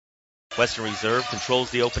Western Reserve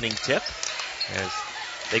controls the opening tip as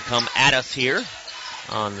they come at us here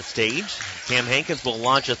on the stage. Cam Hankins will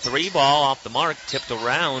launch a three ball off the mark, tipped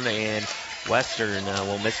around, and Western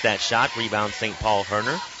will miss that shot. Rebound St. Paul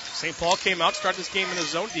Herner. St. Paul came out to start this game in the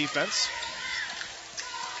zone defense.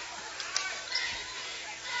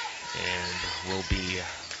 And will be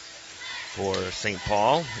for St.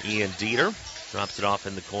 Paul. Ian Dieter drops it off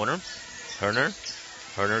in the corner.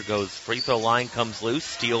 Herner goes free throw line, comes loose,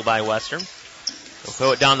 steal by Western. They'll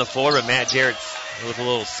throw it down the floor, but Matt Jarrett with a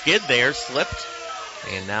little skid there, slipped.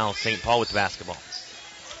 And now St. Paul with the basketball.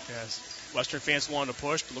 Yes, Western fans wanted to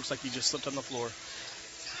push, but looks like he just slipped on the floor.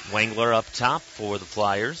 Wengler up top for the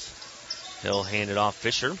Flyers. He'll hand it off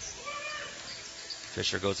Fisher.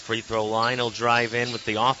 Fisher goes free throw line. He'll drive in with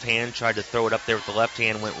the offhand. Tried to throw it up there with the left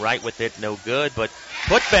hand. Went right with it. No good. But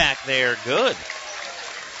put back there. Good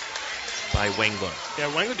by Wengler. Yeah,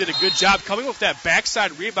 Wengler did a good job coming with that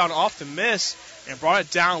backside rebound off the miss and brought it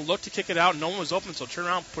down. Looked to kick it out. No one was open, so turned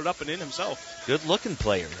around, put it up and in himself. Good looking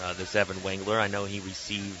player, this Evan Wengler. I know he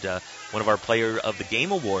received one of our Player of the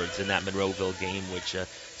Game awards in that Monroeville game, which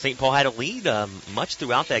St. Paul had a lead much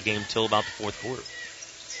throughout that game until about the fourth quarter.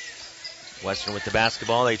 Western with the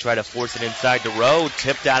basketball. They try to force it inside the row.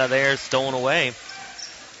 Tipped out of there, stolen away.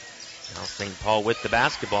 Now St. Paul with the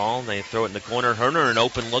basketball. They throw it in the corner. Herner, an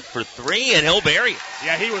open look for three, and he'll bury it.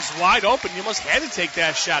 Yeah, he was wide open. You almost had to take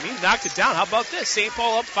that shot. He knocked it down. How about this? St.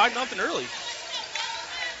 Paul up 5-0 early.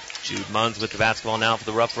 Jude Munns with the basketball now for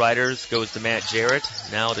the Rough Riders. Goes to Matt Jarrett.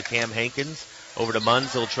 Now to Cam Hankins. Over to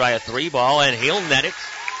Munns. He'll try a three ball, and he'll net it.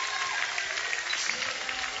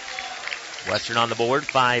 Western on the board,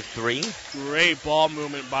 5-3. Great ball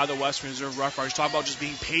movement by the Western Reserve Rough Riders. Talk about just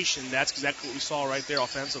being patient. That's exactly what we saw right there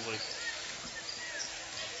offensively.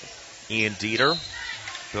 Ian Dieter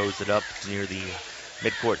throws it up near the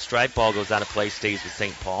midcourt stripe. Ball goes out of play, stays with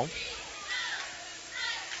St. Paul.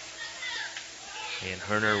 And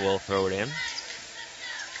Herner will throw it in.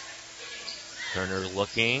 Herner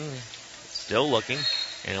looking, still looking,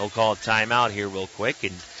 and he'll call a timeout here real quick.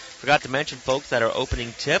 And forgot to mention, folks, that our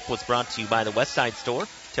opening tip was brought to you by the Westside Store.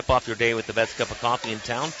 Tip off your day with the best cup of coffee in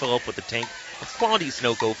town. Fill up with a tank of quality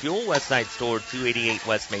Sunoco fuel. Westside Store, 288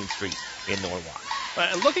 West Main Street in Norwalk.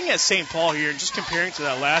 Looking at St. Paul here and just comparing to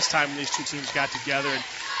that last time when these two teams got together,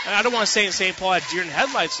 and I don't want to say St. Paul had deer in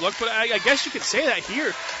headlights look, but I guess you could say that here.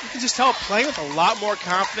 You can just tell playing with a lot more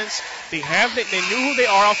confidence. They knew who they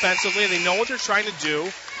are offensively. They know what they're trying to do,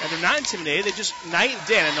 and they're not intimidated. They just night and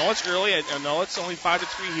day. I know it's early. I know it's only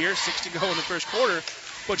 5-3 here, 6 to go in the first quarter.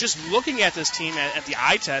 But just looking at this team at the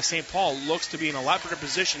eye test, St. Paul looks to be in a lot better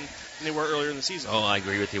position than they were earlier in the season. Oh, I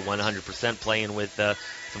agree with you 100%. Playing with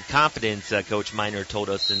some confidence, Coach Miner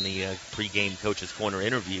told us in the pregame Coach's Corner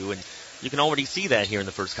interview, and you can already see that here in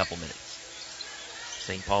the first couple minutes.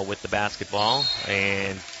 St. Paul with the basketball,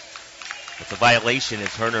 and with the violation as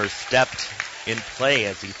Herner stepped in play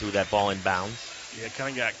as he threw that ball in bounds. Yeah,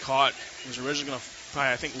 kind of got caught. He was originally going to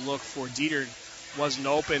probably, I think, look for Dieter. Wasn't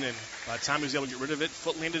open, and by the time he was able to get rid of it,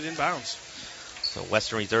 foot landed in bounds. So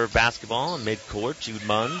Western Reserve basketball in midcourt. Jude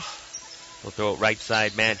Munns will throw it right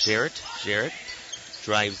side, Matt Jarrett. Jarrett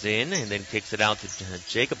drives in and then kicks it out to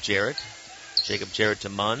Jacob Jarrett. Jacob Jarrett to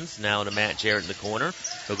Munns, now to Matt Jarrett in the corner.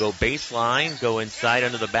 He'll go baseline, go inside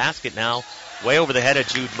under the basket now, way over the head of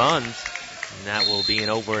Jude Munns. And that will be an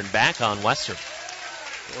over and back on Western.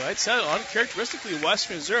 Well, I'd say uncharacteristically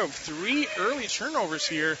Western Reserve, 3 early turnovers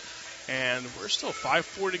here. And we're still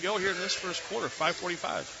 5-4 to go here in this first quarter,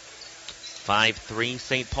 5:45. 5-3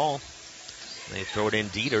 St. Paul. They throw it in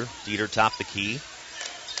Dieter. Dieter top the key.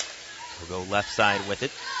 He'll go left side with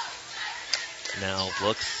it. Now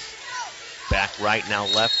looks back right, now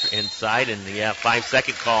left inside, and the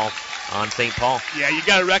 5-second call on St. Paul. Yeah, you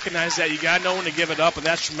got to recognize that. You got to know when to give it up, and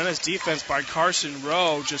that's tremendous defense by Carson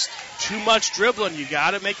Rowe. Just too much dribbling. You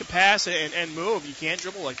got to make a pass and move. You can't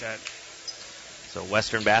dribble like that. So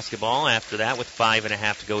Western basketball after that with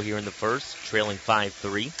 5.5 to go here in the first, trailing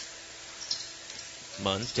 5-3.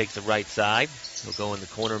 Munns takes the right side. He'll go in the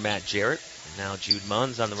corner, Matt Jarrett. And now Jude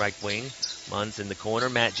Munns on the right wing. Munns in the corner.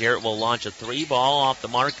 Matt Jarrett will launch a three ball off the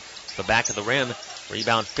mark, the back of the rim.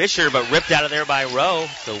 Rebound Fisher, but ripped out of there by Rowe.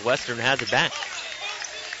 So Western has it back.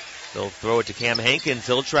 They'll throw it to Cam Hankins.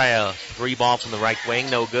 He'll try a three ball from the right wing.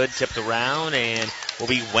 No good. Tipped around, and will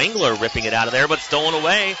be Wengler ripping it out of there, but stolen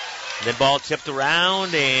away. Then ball tipped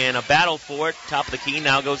around, and a battle for it. Top of the key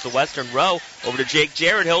now goes to Western. Rowe over to Jake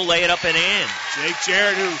Jarrett. He'll lay it up and in. Jake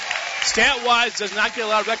Jarrett, who stat-wise does not get a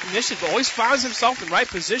lot of recognition, but always finds himself in the right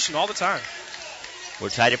position all the time. We're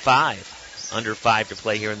tied at 5. Under 5 to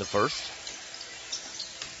play here in the first.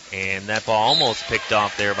 And that ball almost picked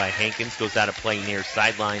off there by Hankins. Goes out of play near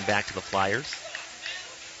sideline, back to the Flyers.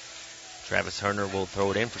 Travis Herner will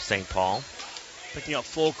throw it in for St. Paul. Picking up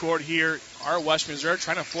full court here. Our Western Reserve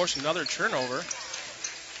trying to force another turnover.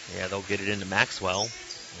 Yeah, they'll get it into Maxwell.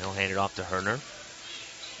 They'll hand it off to Herner.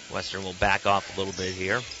 Western will back off a little bit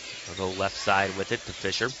here. They'll go left side with it to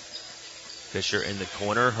Fisher. Fisher in the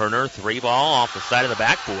corner. Herner, 3-ball off the side of the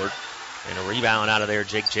backboard. And a rebound out of there,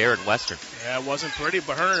 Jake Jarrett, Western. Yeah, it wasn't pretty,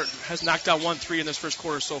 but Herner has knocked out 1-3 in this first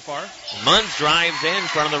quarter so far. Munns drives in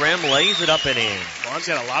front of the rim, lays it up and in. Munns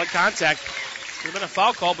got a lot of contact. Could have been a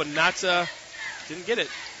foul call, but didn't get it.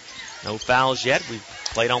 No fouls yet. We've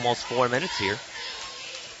played almost 4 minutes here.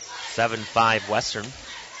 7-5 Western.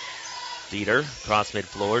 Dieter, cross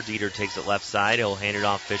mid-floor. Dieter takes it left side. He'll hand it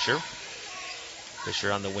off Fisher.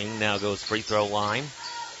 Fisher on the wing now goes free throw line.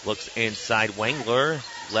 Looks inside Wengler.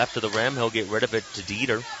 Left of the rim. He'll get rid of it to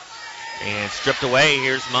Dieter. And stripped away.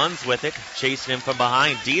 Here's Munns with it. Chasing him from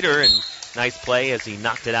behind. Dieter, and nice play as he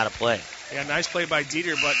knocked it out of play. Yeah, nice play by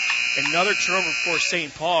Dieter, but another turnover for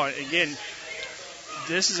St. Paul. Again,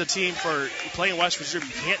 this is a team for playing West Reserve.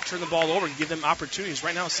 You can't turn the ball over and give them opportunities.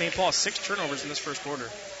 Right now, St. Paul has 6 turnovers in this first quarter.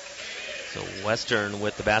 So Western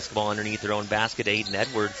with the basketball underneath their own basket. Aiden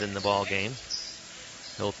Edwards in the ball game.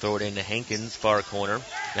 He'll throw it into Hankins, far corner.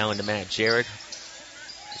 Now into Matt Jarrett.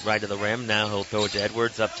 Right to the rim. Now he'll throw it to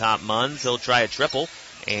Edwards up top. Munns. He'll try a triple.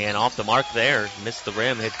 And off the mark there. Missed the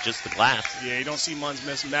rim. Hit just the glass. Yeah, you don't see Munns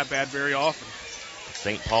missing that bad very often.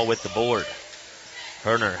 St. Paul with the board.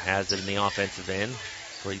 Herner has it in the offensive end.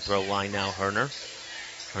 Free throw line now, Herner.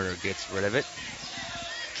 Herner gets rid of it.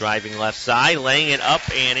 Driving left side, laying it up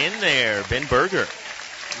and in there. Ben Berger.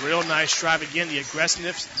 Real nice drive again. The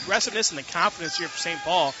aggressiveness and the confidence here for St.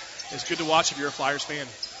 Paul is good to watch if you're a Flyers fan.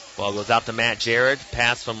 Ball goes out to Matt Jarrett.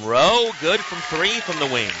 Pass from Rowe. Good from 3 from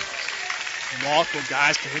the wing. Multiple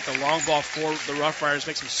guys can hit the long ball for the Rough Riders.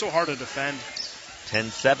 Makes them so hard to defend.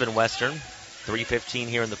 10-7 Western. 3:15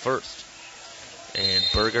 here in the first. And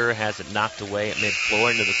Berger has it knocked away at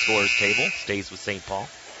mid-floor into the scorer's table. Stays with St. Paul.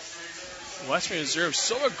 Western Reserve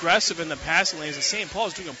so aggressive in the passing lanes, and St. Paul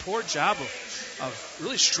is doing a poor job of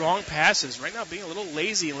really strong passes. Right now being a little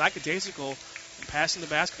lazy and lackadaisical in passing the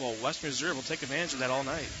basketball. Western Reserve will take advantage of that all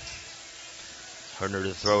night. Herner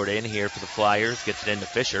to throw it in here for the Flyers. Gets it into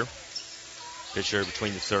Fisher. Fisher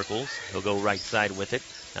between the circles. He'll go right side with it.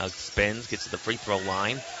 Now spins, gets to the free throw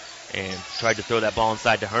line. And tried to throw that ball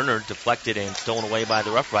inside to Herner. Deflected and stolen away by the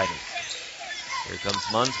Rough Riders. Here comes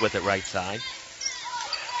Munns with it right side.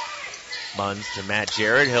 Munns to Matt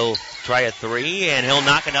Jarrett. He'll try a 3, and he'll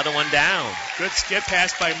knock another one down. Good skip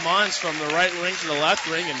pass by Munns from the right wing to the left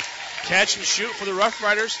wing, and catch and shoot for the Rough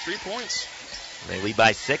Riders. 3 points. They lead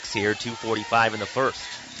by 6 here, 2:45 in the first.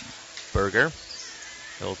 Berger.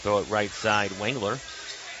 He'll throw it right side, Wengler.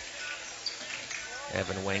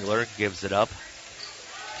 Evan Wengler gives it up.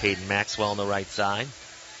 Caden Maxwell on the right side.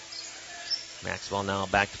 Maxwell now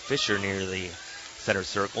back to Fisher near the center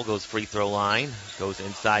circle. Goes free throw line. Goes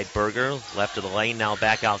inside Berger. Left of the lane. Now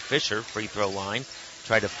back out Fisher. Free throw line.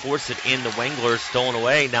 Tried to force it into Wengler. Stolen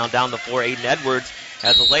away. Now down the floor. Aiden Edwards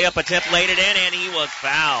has a layup attempt. Laid it in, and he was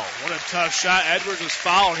fouled. What a tough shot. Edwards was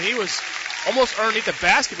fouled. He was almost underneath the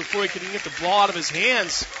basket before he could even get the ball out of his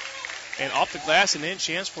hands. And off the glass and in.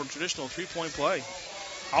 Chance for a traditional 3-point play.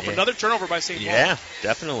 Off another turnover by St. Paul. Yeah,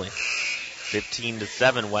 definitely.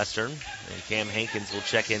 15-7 Western. And Cam Hankins will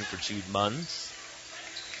check in for Jude Munns.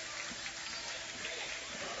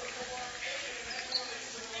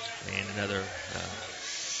 And another.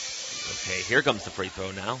 Okay, here comes the free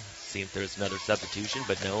throw now. See if there's another substitution,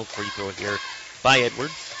 but no. Free throw here by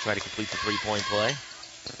Edwards. Try to complete the 3-point play.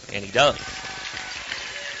 And he does.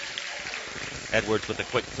 Edwards with a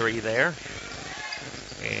quick 3 there.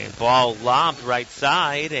 And ball lobbed right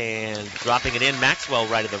side and dropping it in. Maxwell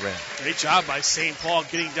right of the rim. Great job by St. Paul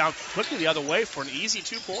getting down quickly the other way for an easy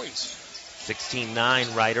 2 points.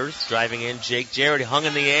 16-9 Riders driving in. Jake Jarrett hung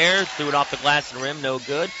in the air, threw it off the glass and rim, no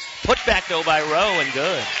good. Put back though by Rowe and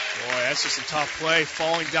good. Boy, that's just a tough play.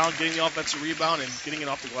 Falling down, getting the offensive rebound and getting it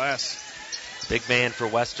off the glass. Big man for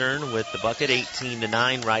Western with the bucket.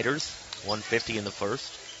 18-9 Riders. 150 in the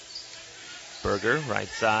first. Berger right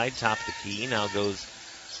side, top of the key. Now goes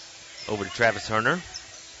over to Travis Herner,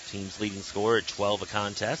 team's leading scorer at 12 a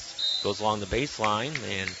contest. Goes along the baseline,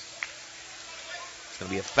 and it's going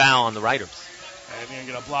to be a foul on the Riders. And they're going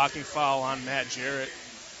to get a blocking foul on Matt Jarrett,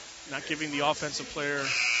 not giving the offensive player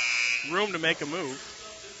room to make a move.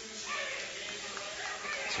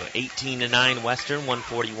 So 18-9 Western,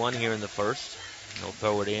 141 here in the first. They'll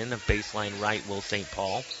throw it in, a baseline right will St.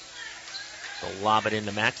 Paul. They'll lob it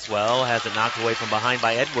into Maxwell, has it knocked away from behind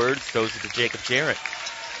by Edwards, throws it to Jacob Jarrett.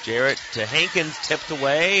 Jarrett to Hankins, tipped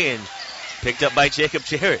away and picked up by Jacob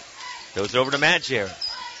Jarrett. Throws it over to Matt Jarrett.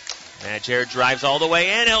 Matt Jarrett drives all the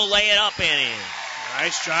way in. He'll lay it up and in.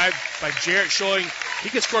 Nice drive by Jarrett, showing he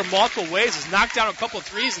can score multiple ways. He's knocked down a couple of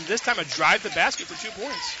threes, and this time a drive to the basket for 2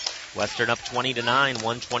 points. Western up 20-9,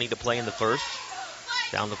 1:20 to play in the first.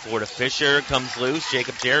 Down the floor to Fisher, comes loose.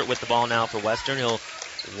 Jacob Jarrett with the ball now for Western. He'll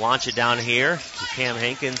launch it down here to Cam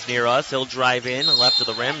Hankins near us. He'll drive in, left of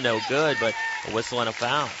the rim, no good, but a whistle and a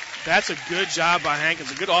foul. That's a good job by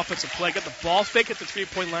Hankins, a good offensive play. Got the ball fake at the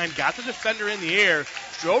three-point line, got the defender in the air,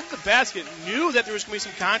 drove to the basket, knew that there was going to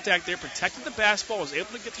be some contact there, protected the basketball, was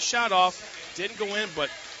able to get the shot off, didn't go in,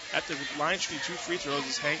 but at the line shooting 2 free throws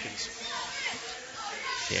is Hankins.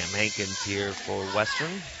 Cam Hankins here for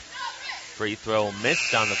Western. Free throw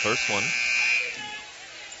missed on the first one.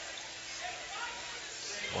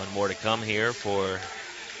 One more to come here for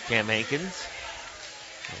Cam Hankins.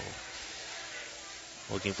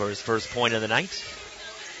 Looking for his first point of the night.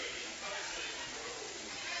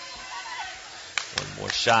 One more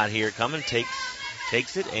shot here coming.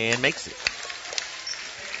 Takes it and makes it.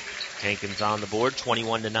 Hankins on the board,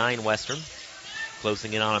 21-9 Western.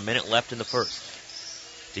 Closing in on a minute left in the first.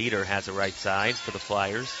 Dieter has it right side for the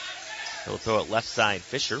Flyers. He'll throw it left side,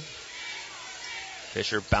 Fisher.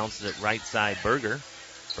 Fisher bounces it right side, Berger.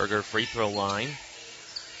 Berger free throw line.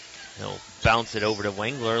 He'll bounce it over to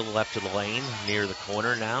Wengler, left of the lane, near the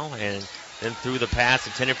corner now, and then through the pass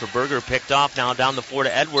intended for Berger, picked off now down the floor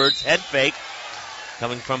to Edwards. Head fake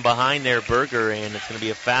coming from behind there, Berger, and it's going to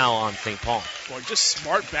be a foul on St. Paul. Boy, just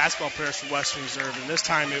smart basketball players for Western Reserve, and this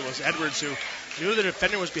time it was Edwards who knew the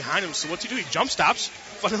defender was behind him, so what's he do? He jump stops,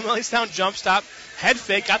 fundamentally down jump stop, head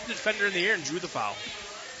fake, got the defender in the air and drew the foul.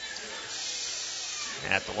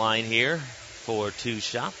 At the line here for 2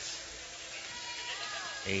 shots.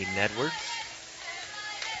 Aiden Edwards.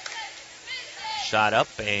 Shot up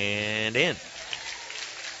and in.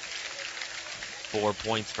 4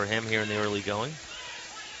 points for him here in the early going.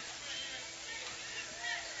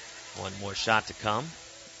 One more shot to come.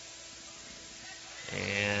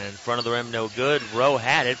 And in front of the rim, no good. Rowe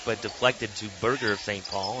had it, but deflected to Berger of St.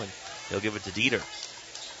 Paul, and he'll give it to Dieter.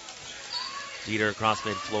 Dieter across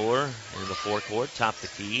mid-floor into the forecourt, top the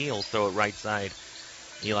key. He'll throw it right side.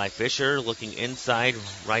 Eli Fisher looking inside,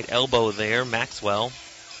 right elbow there, Maxwell.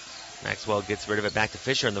 Maxwell gets rid of it back to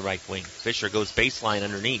Fisher in the right wing. Fisher goes baseline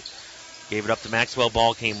underneath. Gave it up to Maxwell,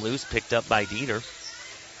 ball came loose, picked up by Dieter.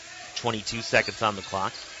 22 seconds on the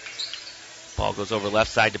clock. Ball goes over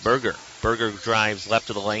left side to Berger. Berger drives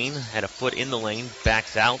left of the lane, had a foot in the lane,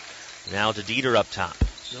 backs out. Now to Dieter up top.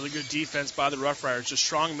 Really good defense by the Rough Riders, just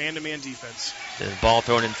strong man-to-man defense. The ball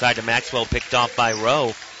thrown inside to Maxwell, picked off by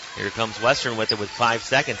Rowe. Here comes Western with it with 5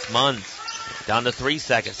 seconds. Munns down to 3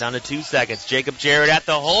 seconds, down to 2 seconds. Jacob Jarrett at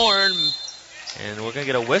the horn. And we're going to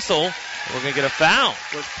get a whistle. We're going to get a foul.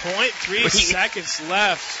 With 0.3 seconds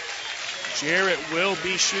left, Jarrett will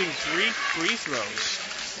be shooting 3 free throws.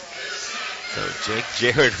 So Jake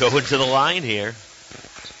Jarrett going to the line here. I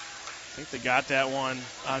think they got that one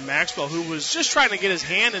on Maxwell, who was just trying to get his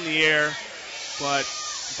hand in the air, but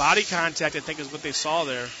body contact, I think, is what they saw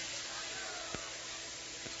there.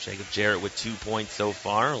 Jacob Jarrett with 2 points so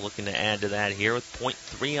far. Looking to add to that here with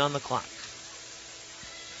 0.3 on the clock.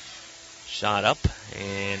 Shot up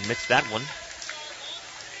and missed that one.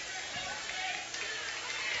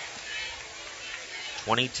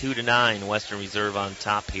 22-9, Western Reserve on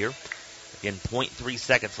top here. Again, 0.3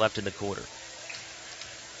 seconds left in the quarter.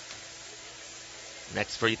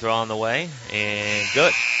 Next free throw on the way, and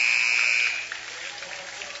good.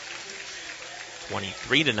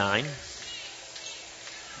 23-9.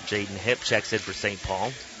 Jaden Hipp checks in for St.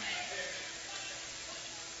 Paul.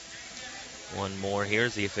 One more here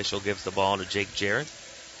as the official gives the ball to Jake Jarrett.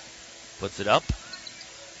 Puts it up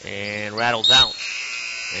and rattles out.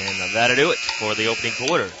 And that'll do it for the opening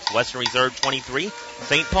quarter. Western Reserve 23,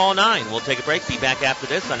 St. Paul 9. We'll take a break. Be back after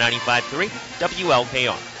this on 95.3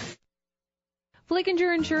 WLKR.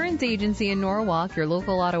 Flickinger Insurance Agency in Norwalk, your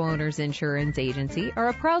local auto owners insurance agency, are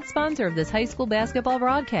a proud sponsor of this high school basketball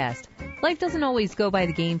broadcast. Life doesn't always go by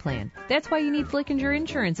the game plan. That's why you need Flickinger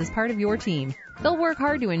Insurance as part of your team. They'll work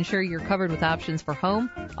hard to ensure you're covered with options for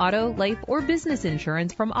home, auto, life, or business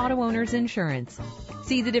insurance from Auto Owners Insurance.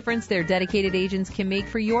 See the difference their dedicated agents can make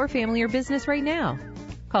for your family or business right now.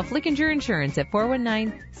 Call Flickinger Insurance at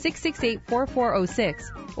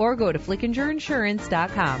 419-668-4406 or go to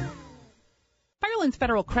flickingerinsurance.com. Firelands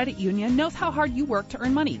Federal Credit Union knows how hard you work to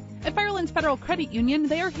earn money. At Firelands Federal Credit Union,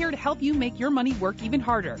 they are here to help you make your money work even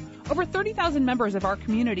harder. Over 30,000 members of our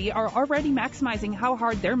community are already maximizing how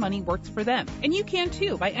hard their money works for them. And you can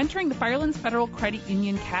too by entering the Firelands Federal Credit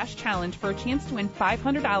Union Cash Challenge for a chance to win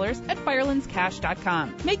 $500 at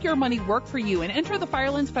firelandscash.com. Make your money work for you and enter the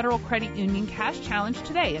Firelands Federal Credit Union Cash Challenge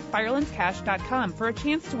today at firelandscash.com for a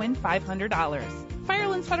chance to win $500.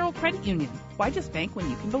 Firelands Federal Credit Union. Why just bank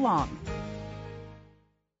when you can belong?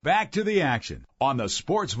 Back to the action on the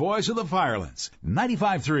sports voice of the Firelands,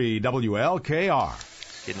 95.3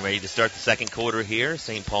 WLKR. Getting ready to start the second quarter here.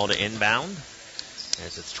 St. Paul to inbound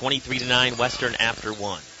as it's 23-9 Western after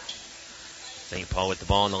one. St. Paul with the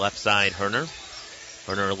ball on the left side. Herner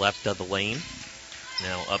left of the lane.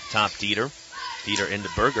 Now up top Dieter. Dieter into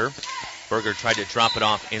Berger. Berger tried to drop it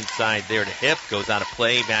off inside there to Hip. Goes out of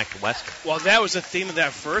play, back to Western. Well, that was the theme of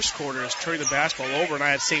that first quarter, is turning the basketball over, and I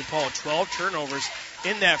had St. Paul 12 turnovers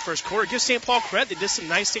in that first quarter. Give St. Paul credit. They did some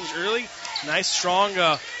nice things early. Nice, strong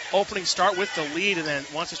opening start with the lead, and then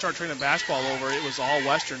once they started turning the basketball over, it was all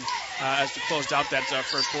Western as they closed out that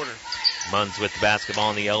first quarter. Munns with the basketball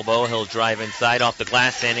on the elbow. He'll drive inside off the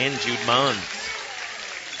glass and in. Jude Munns.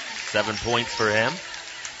 7 points for him.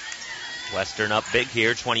 Western up big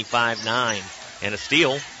here, 25-9. And a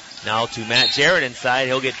steal. Now to Matt Jarrett inside.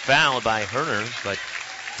 He'll get fouled by Herner, but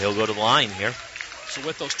he'll go to the line here. So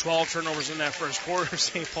with those 12 turnovers in that first quarter,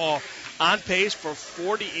 St. Paul on pace for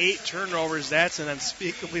 48 turnovers. That's an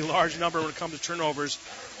unspeakably large number when it comes to turnovers.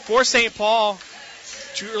 For St. Paul,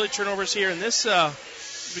 2 early turnovers here in this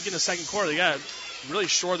beginning of the second quarter. They got to really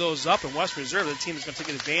shore those up, and West Reserve, the team is going to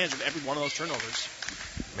take advantage of every one of those turnovers.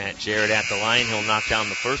 Matt Jarrett at the line. He'll knock down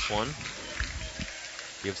the first one.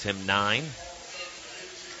 Gives him 9.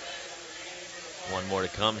 One more to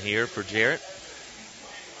come here for Jarrett.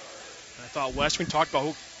 I thought Western talked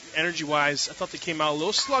about energy-wise. I thought they came out a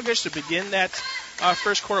little sluggish to begin that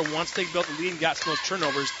first quarter. Once they built the lead and got some of those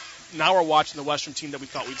turnovers, now we're watching the Western team that we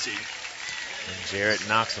thought we'd see. And Jarrett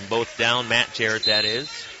knocks them both down. Matt Jarrett, that is.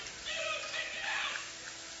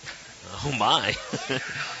 Oh, my.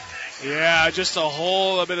 Yeah, just a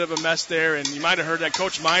whole bit of a mess there. And you might have heard that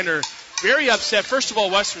Coach Miner very upset. First of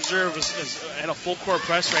all, West Reserve had a full court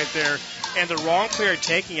press right there, and the wrong player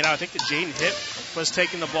taking it out. I think that Jaden Hip was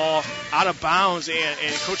taking the ball out of bounds,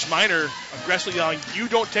 and Coach Miner aggressively yelling, "You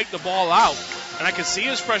don't take the ball out." And I can see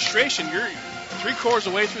his frustration. You're 3/4 of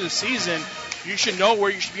the way through the season. You should know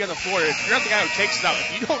where you should be on the floor. If you're not the guy who takes it out,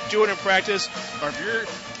 if you don't do it in practice, or if you're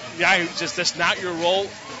the guy who just that's not your role,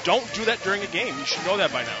 don't do that during a game. You should know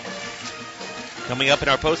that by now. Coming up in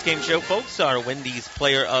our post-game show, folks, our Wendy's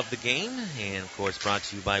Player of the Game. And, of course, brought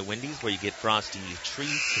to you by Wendy's, where you get frosty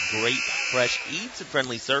treats, great fresh eats, and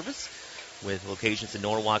friendly service. With locations in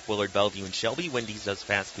Norwalk, Willard, Bellevue, and Shelby, Wendy's does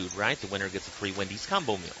fast food right. The winner gets a free Wendy's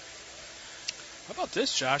combo meal. How about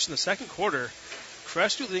this, Josh? In the second quarter,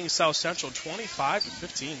 Crestview leading South Central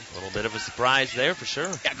 25-15. A little bit of a surprise there for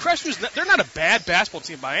sure. Yeah, they're not a bad basketball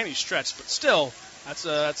team by any stretch, but still, that's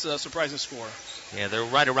a surprising score. Yeah, they're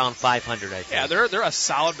right around 500, I think. Yeah, they're a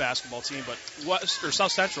solid basketball team, but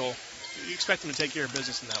South Central, you expect them to take care of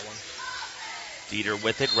business in that one. Dieter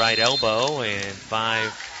with it, right elbow, and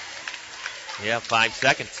 5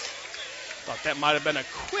 seconds. Thought that might have been a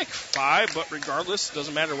quick 5, but regardless, it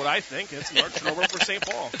doesn't matter what I think. It's another turnover for St.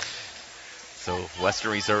 Paul. So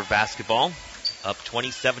Western Reserve basketball up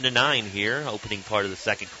 27-9 here, opening part of the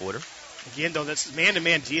second quarter. Again, though, that's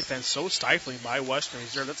man-to-man defense so stifling by Western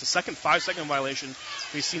Reserve. That's the second 5-second violation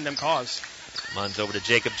we've seen them cause. Munns over to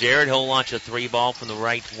Jacob Jarrett. He'll launch a 3-ball from the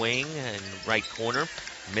right wing and right corner.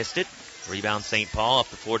 Missed it. Rebound St. Paul up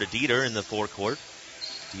the floor to Dieter in the forecourt.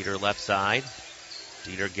 Dieter left side.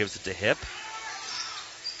 Dieter gives it to Hip.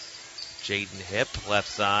 Jaden Hip, left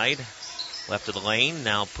side. Left of the lane.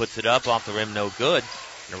 Now puts it up off the rim, no good.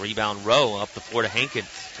 And a rebound Rowe up the floor to Hankins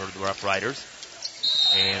for the Rough Riders.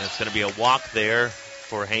 And it's going to be a walk there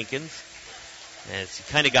for Hankins. As he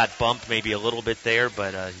kind of got bumped maybe a little bit there,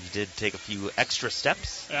 but he did take a few extra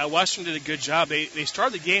steps. Western did a good job. They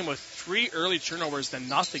started the game with 3 early turnovers, then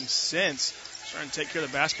nothing since. Starting to take care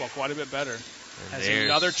of the basketball quite a bit better. As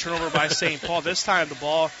another turnover by St. Paul. This time the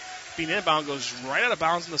ball being inbound goes right out of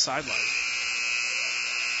bounds on the sideline.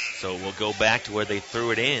 So we'll go back to where they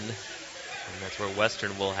threw it in. And that's where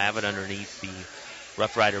Western will have it underneath the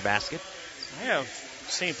Rough Rider basket. I have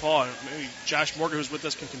St. Paul, maybe Josh Morgan, who's with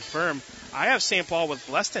us, can confirm. I have St. Paul with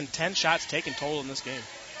less than 10 shots taken total in this game.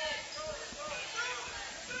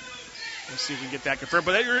 Let's see if we can get that confirmed.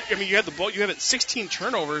 But you have the ball. You have 16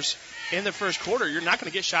 turnovers in the first quarter. You're not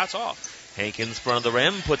going to get shots off. Hankins front of the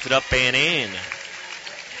rim, puts it up and in.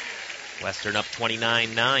 Western up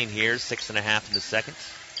 29-9 here, 6.5 in the second.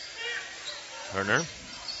 Herner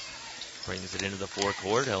brings it into the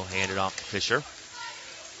forecourt. He'll hand it off to Fisher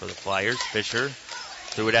for the Flyers. Fisher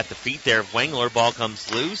threw it at the feet there of Wengler. Ball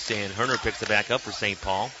comes loose, and Herner picks it back up for St.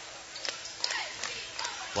 Paul.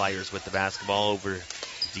 Flyers with the basketball over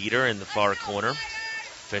Dieter in the far corner.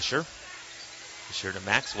 Fisher to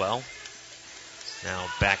Maxwell. Now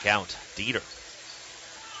back out, Dieter.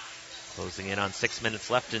 Closing in on 6 minutes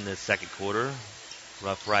left in the second quarter.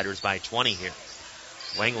 Rough Riders by 20 here.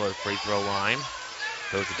 Wengler free throw line.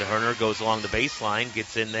 Goes it to Herner, goes along the baseline,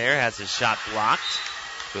 gets in there, has his shot blocked.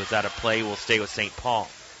 Goes out of play, will stay with St. Paul.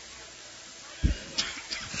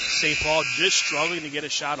 St. Paul just struggling to get a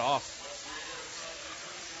shot off.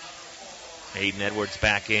 Aiden Edwards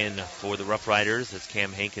back in for the Rough Riders as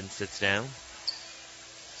Cam Hankins sits down.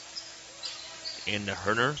 Into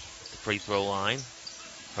Herner, the free throw line.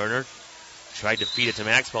 Herner tried to feed it to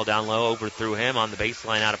Maxwell down low, overthrew him on the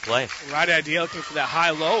baseline, out of play. Right idea, looking for that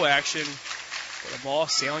high-low action. But the ball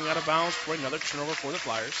sailing out of bounds for another turnover for the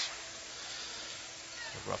Flyers.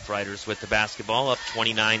 The Rough Riders with the basketball, up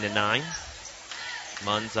 29-9.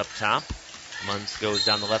 Munns up top. Munns goes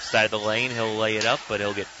down the left side of the lane. He'll lay it up, but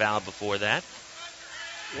he'll get fouled before that.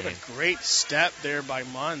 What a great step there by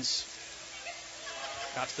Munns.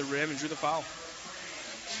 Got to the rim and drew the foul.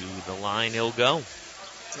 To the line he'll go.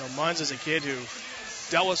 You know, Munns is a kid who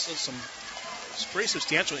dealt with some pretty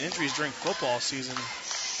substantial injuries during football season.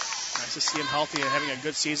 Nice to see him healthy and having a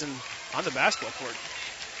good season on the basketball court.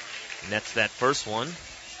 Nets that first one.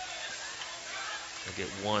 He'll get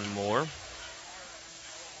one more.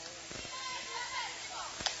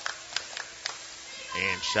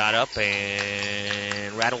 And shot up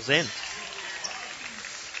and rattles in.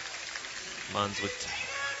 Munns with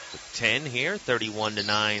 10 here,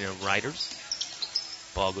 31-9 of Riders.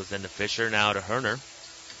 Ball goes into Fisher, now to Herner.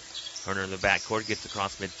 Herner in the backcourt, gets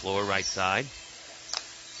across midfloor, right side.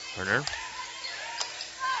 Herner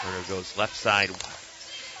goes left side.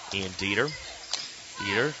 Ian Dieter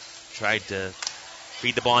tried to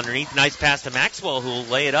feed the ball underneath. Nice pass to Maxwell, who will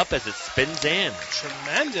lay it up as it spins in.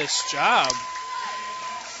 Tremendous job.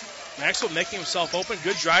 Maxwell making himself open.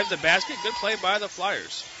 Good drive to the basket. Good play by the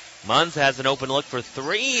Flyers. Munns has an open look for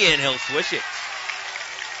three, and he'll swish it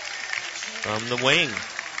from the wing.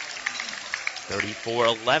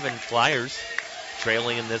 34-11 Flyers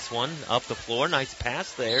trailing in this one. Up the floor. Nice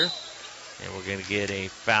pass there. And we're going to get a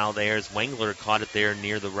foul there as Wengler caught it there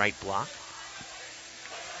near the right block.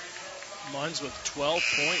 Munns with 12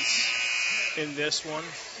 points in this one.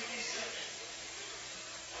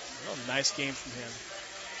 Real nice game from him.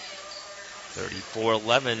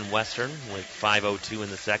 34-11 Western with 5:02 in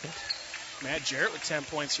the second. Matt Jarrett with 10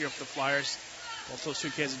 points here for the Flyers. Both those two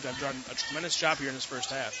kids have done a tremendous job here in this first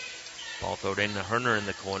half. Ball thrown in to Herner in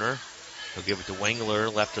the corner. He'll give it to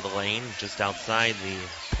Wengler, left of the lane, just outside the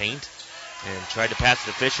paint. And tried to pass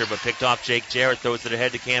to Fisher, but picked off Jake Jarrett. Throws it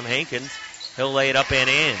ahead to Cam Hankins. He'll lay it up and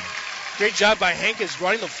in. Great job by Hankins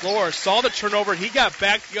running the floor. Saw the turnover. He got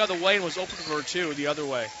back the other way and was open for two the other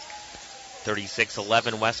way.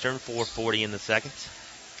 36-11 Western, 4:40 in the second.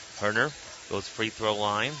 Herner goes free throw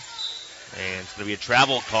line. And it's going to be a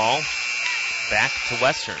travel call back to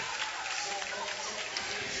Western.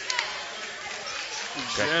 You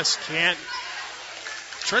just can't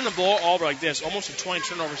turn the ball over like this. Almost a 20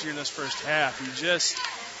 turnovers here in this first half.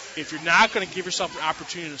 If you're not going to give yourself an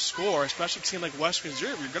opportunity to score, especially a team like Western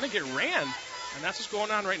Reserve, you're going to get ran. And that's what's going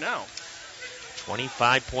on right now.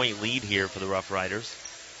 25-point lead here for the Rough Riders.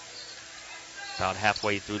 About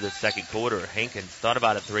halfway through the second quarter. Hankins thought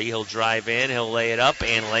about a three. He'll drive in. He'll lay it up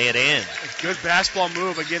and lay it in. A good basketball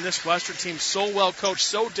move. Again, this Western team so well coached,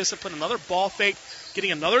 so disciplined. Another ball fake,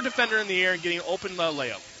 getting another defender in the air and getting an open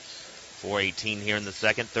layup. 4:18 here in the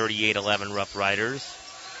second. 38-11 Rough Riders.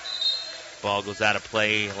 Ball goes out of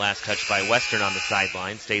play. Last touch by Western on the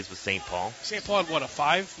sideline. Stays with St. Paul. St. Paul had, a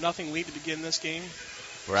 5-0 lead to begin this game?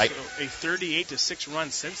 Right. So a 38-6 run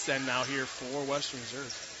since then now here for Western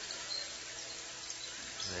Reserve.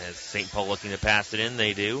 As St. Paul looking to pass it in,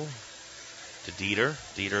 they do. To Dieter.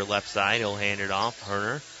 Dieter left side. He'll hand it off.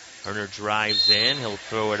 Herner. Herner drives in. He'll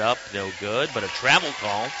throw it up. No good. But a travel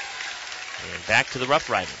call. And back to the Rough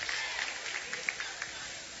Riders.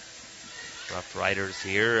 Rough Riders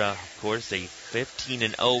here, of course, a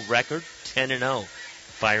 15-0 record, 10-0.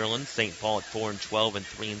 Firelands, St. Paul at 4-12 and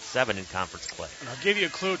 3-7 in conference play. And I'll give you a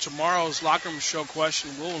clue. Tomorrow's locker room show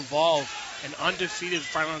question will involve an undefeated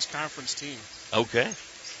Firelands Conference team. Okay.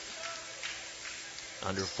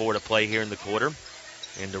 Under 4 to play here in the quarter.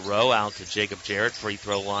 Into Rowe, out to Jacob Jarrett, free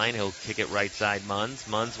throw line. He'll kick it right side Munns.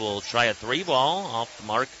 Munns will try a three ball off the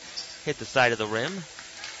mark, hit the side of the rim.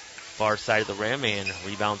 far side of the rim and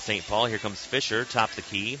rebound St. Paul. Here comes Fisher, top of the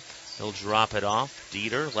key. He'll drop it off.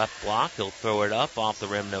 Dieter, left block. He'll throw it up, off the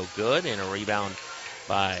rim, no good. And a rebound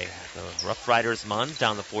by the Rough Riders. Munns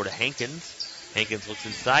down the floor to Hankins. Hankins looks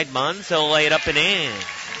inside. Munns, he'll lay it up and in.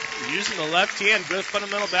 Using the left hand, good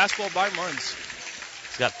fundamental basketball by Munns.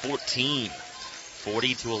 He's got 14.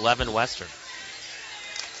 40-11 Western.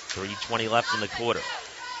 3:20 left in the quarter.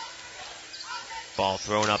 Ball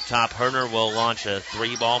thrown up top. Herner will launch a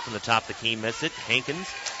 3-ball from the top of the key, miss it. Hankins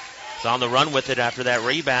is on the run with it after that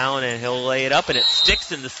rebound, and he'll lay it up, and it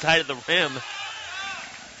sticks in the side of the rim.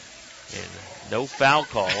 And no foul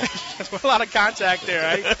call. A lot of contact there.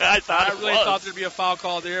 I really thought there'd be a foul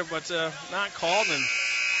call there, but not called. And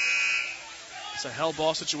it's a hell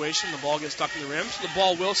ball situation. The ball gets stuck in the rim, so the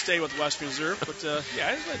ball will stay with West Reserve. But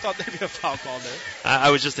I really thought there'd be a foul call there.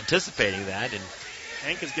 I was just anticipating that, and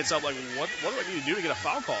Hankins gets up like, what do I need to do to get a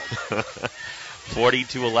foul called?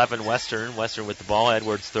 40-11 Western. Western with the ball.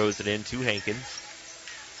 Edwards throws it in to Hankins.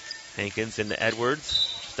 Hankins into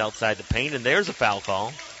Edwards, just outside the paint, and there's a foul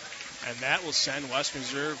call. And that will send West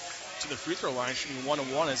Reserve to the free throw line, shooting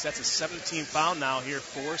 1-1, as that's a 17 foul now here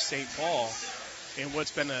for St. Paul. In what's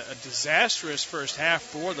been a disastrous first half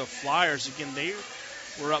for the Flyers. Again, they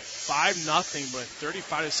were up 5-0, but a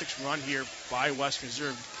 35-6 run here by West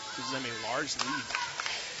Reserve gives them a large lead.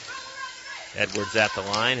 Edwards at the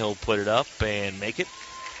line. He'll put it up and make it.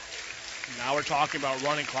 Now we're talking about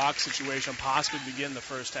running clock situation, possibly begin the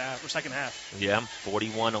first half or second half. Yeah,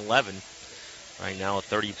 41-11. Right now a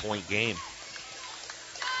 30-point game.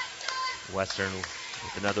 Western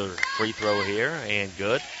with another free throw here, and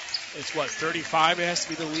good. It's 35 it has to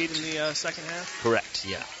be the lead in the second half? Correct,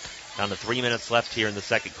 yeah. Down to 3 minutes left here in the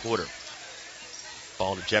second quarter.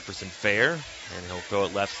 Ball to Jefferson Fair, and he'll throw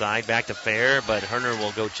it left side, back to Fair, but Herner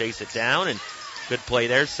will go chase it down, and good play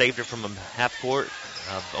there. Saved it from half court,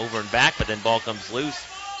 over and back, but then ball comes loose.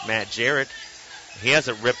 Matt Jarrett, he has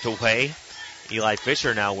it ripped away. Eli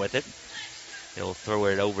Fisher now with it. He'll throw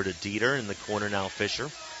it over to Dieter in the corner now. Fisher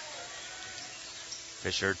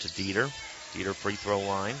to Dieter. Dieter free throw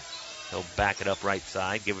line. He'll back it up right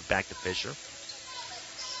side. Give it back to Fisher.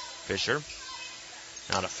 Fisher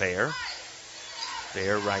now to Fair.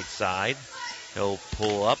 Fair right side. He'll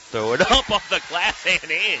pull up, throw it up off the glass and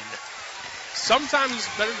in. Sometimes it's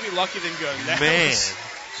better to be lucky than good. That was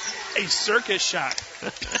a circus shot.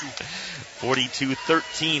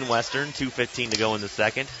 42-13 Western. 2:15 to go in the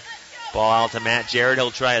second. Ball out to Matt Jarrett.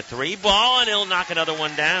 He'll try a 3-ball, and he'll knock another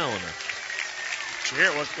one down.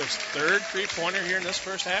 Jarrett was his third three-pointer here in this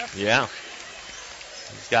first half. Yeah.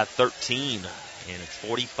 He's got 13, and it's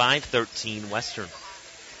 45-13 Western.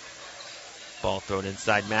 Ball thrown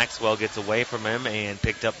inside. Maxwell gets away from him and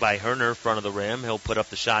picked up by Herner, front of the rim. He'll put up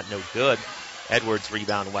the shot, no good. Edwards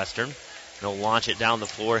rebound Western. He'll launch it down the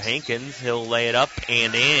floor. Hankins, he'll lay it up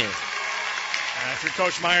and in. If you're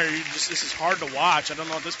Coach Meyer, this is hard to watch. I don't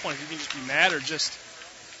know at this point if you can just be mad or just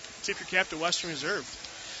tip your cap to Western Reserve.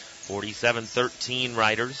 47-13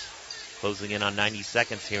 Riders, closing in on 90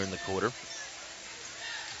 seconds here in the quarter.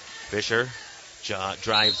 Fisher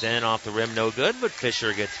drives in off the rim, no good, but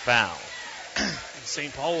Fisher gets fouled.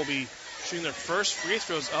 St. Paul will be shooting their first free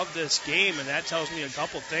throws of this game, and that tells me a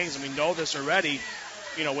couple things, and we know this already.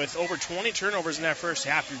 You know, with over 20 turnovers in that first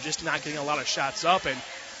half, you're just not getting a lot of shots up, and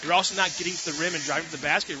you're also not getting to the rim and driving to the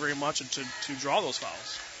basket very much to draw those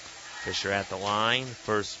fouls. Fisher at the line.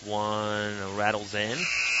 First one rattles in.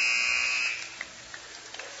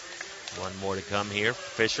 One more to come here for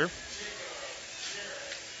Fisher.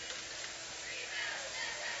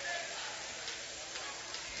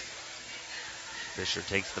 Fisher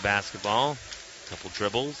takes the basketball. Couple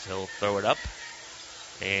dribbles. He'll throw it up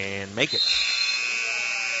and make it.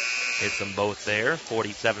 Hits them both there.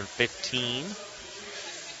 47-15.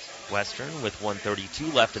 Western with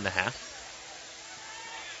 1:32 left in the half.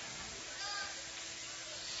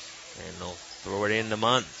 And they'll throw it into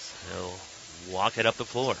Munns. He'll walk it up the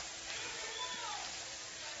floor.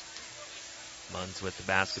 Munns with the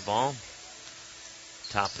basketball.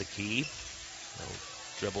 Top of the key. He'll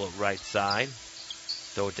dribble it right side.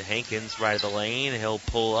 Throw it to Hankins, right of the lane. He'll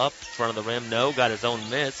pull up, front of the rim. No, got his own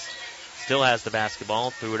miss. Still has the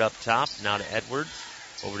basketball. Threw it up top. Now to Edwards.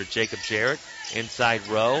 Over to Jacob Jarrett. Inside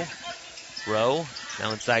Rowe.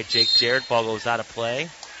 Now inside Jake Jarrett. Ball goes out of play.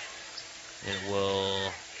 And it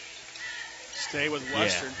will stay with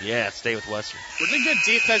Western. Yeah, stay with Western. Really good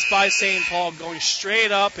defense by St. Paul, going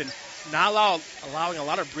straight up and not allowing a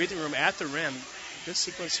lot of breathing room at the rim. Good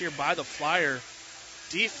sequence here by the Flyer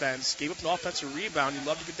defense. Gave up an offensive rebound. You'd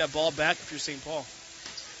love to get that ball back if you're St. Paul.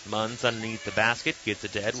 Munns underneath the basket. Gets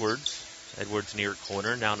it to Edwards. Edwards near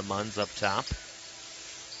corner. Down to Munns up top.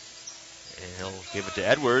 And he'll give it to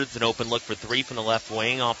Edwards. An open look for three from the left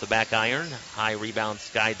wing off the back iron. High rebound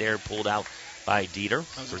skied there, pulled out by Dieter.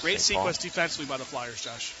 That was a great sequence defensively by the Flyers,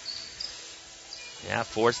 Josh. Yeah,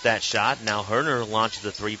 forced that shot. Now Herner launches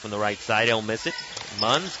a three from the right side. He'll miss it.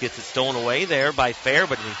 Munns gets it stolen away there by Fair,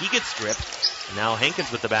 but he gets stripped. And now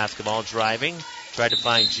Hankins with the basketball, driving. Tried to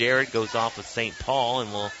find Jarrett, goes off with St. Paul,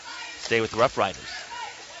 and will stay with the Rough Riders.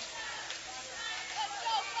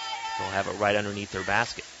 They'll have it right underneath their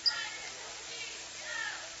basket.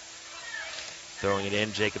 Throwing it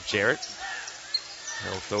in, Jacob Jarrett.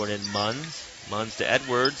 He'll throw it in Munns. Munns to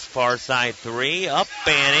Edwards, far side three, up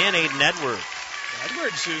and in, Aiden Edwards.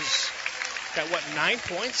 Edwards, who's got, 9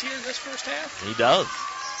 points here in this first half? He does.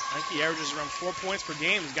 I think he averages around 4 points per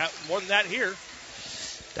game. He's got more than that here.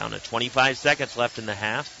 Down to 25 seconds left in the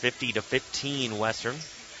half, 50-15 Western.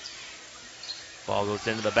 Ball goes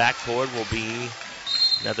into the backcourt, will be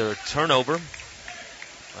another turnover.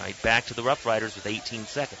 Right back to the Rough Riders with 18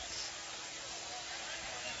 seconds.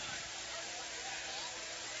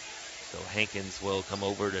 So Hankins will come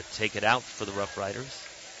over to take it out for the Rough Riders.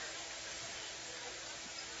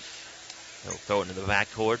 He'll throw it into the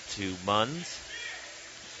backcourt to Munns.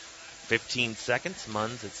 15 seconds.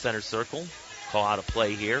 Munns at center circle. Call out a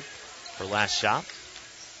play here for last shot.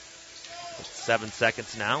 7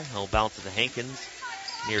 seconds now. He'll bounce it to Hankins.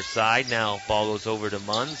 Near side. Now ball goes over to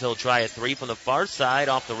Munns. He'll try a three from the far side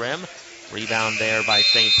off the rim. Rebound there by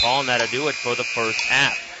St. Paul, and that'll do it for the first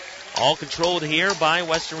half. All controlled here by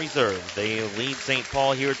Western Reserve. They lead St.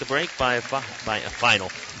 Paul here at the break by a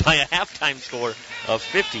halftime score of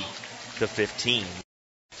 50-15.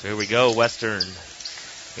 So here we go, Western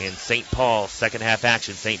and St. Paul, second half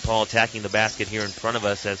action. St. Paul attacking the basket here in front of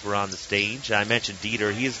us as we're on the stage. I mentioned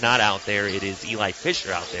Dieter. He is not out there. It is Eli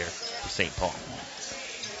Fisher out there for St. Paul.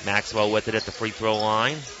 Maxwell with it at the free throw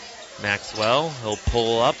line. Maxwell, he'll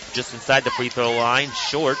pull up just inside the free throw line,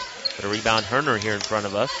 short, but a rebound Herner here in front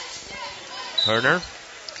of us. Herner,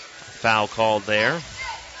 foul called there.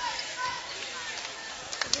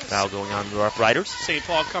 Foul going on the Rough Riders. St.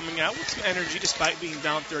 Paul coming out with some energy despite being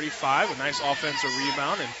down 35. A nice offensive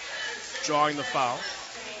rebound and drawing the foul.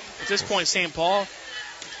 At this point, St. Paul,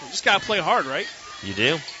 you just got to play hard, right? You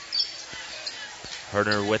do.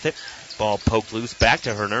 Herner with it. Ball poked loose back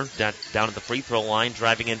to Herner. Down at the free throw line,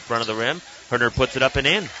 driving in front of the rim. Herner puts it up and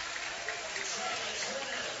in.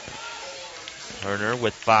 Herner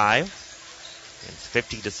with 5. It's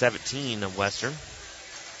 50-17 of Western.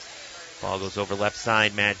 Ball goes over left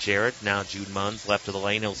side, Matt Jarrett. Now Jude Munns left of the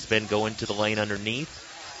lane. He'll spin, go into the lane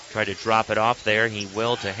underneath. Try to drop it off there. He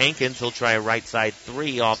will to Hankins. He'll try a right side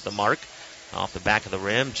three off the mark. Off the back of the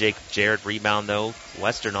rim. Jacob Jarrett rebound though.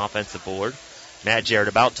 Western offensive board. Matt Jarrett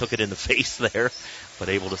about took it in the face there, but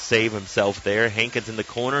able to save himself there. Hankins in the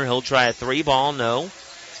corner. He'll try a three ball. No.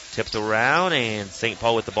 Tipped around and St.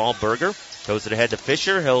 Paul with the ball. Berger throws it ahead to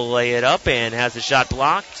Fisher. He'll lay it up and has the shot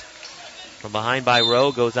blocked. From behind by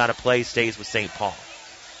Rowe, goes out of play, stays with St. Paul.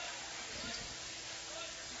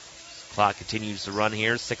 Clock continues to run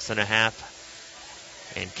here,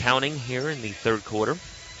 6.5 and counting here in the third quarter.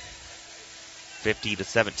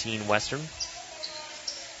 50-17 Western.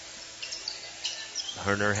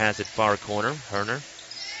 Herner has it far corner. Herner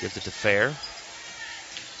gives it to Fair.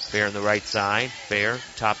 Fair on the right side. Fair,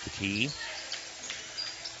 top the key.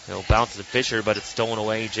 He'll bounce to Fisher, but it's stolen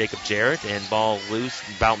away. Jacob Jarrett, and ball loose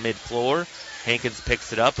about mid-floor. Hankins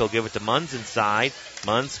picks it up. He'll give it to Munns inside.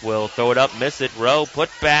 Munns will throw it up, miss it. Rowe, put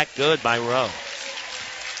back, good by Rowe.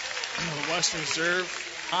 Western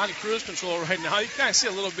Reserve on cruise control right now. You kind of see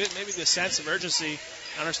a little bit, maybe the sense of urgency.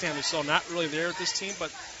 I understand they're still not really there with this team, but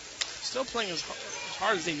still playing as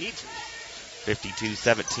hard as they need to.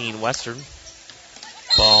 52-17 Western.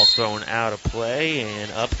 Ball thrown out of play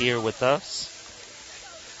and up here with us.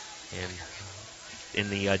 And in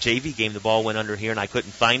the JV game, the ball went under here, and I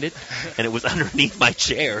couldn't find it, and it was underneath my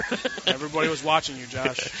chair. Everybody was watching you,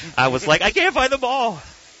 Josh. I was like, I can't find the ball.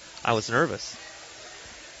 I was nervous.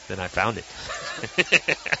 Then I found it.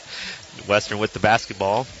 Western with the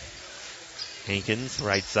basketball. Hankins,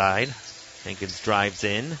 right side. Hankins drives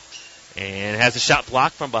in and has a shot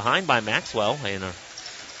blocked from behind by Maxwell, and a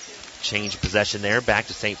change of possession there, back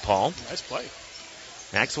to St. Paul. Nice play.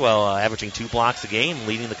 Maxwell averaging 2 blocks a game,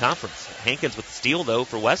 leading the conference. Hankins with the steal, though,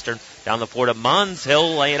 for Western. Down the floor to Munns.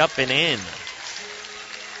 He'll lay it up and in.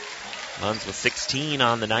 Munns with 16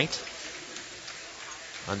 on the night.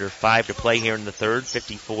 Under 5 to play here in the third.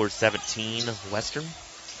 54-17 Western.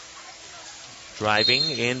 Driving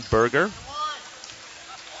in Berger.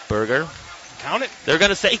 Berger. Count it. They're going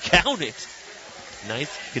to say count it.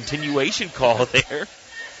 Nice continuation call there.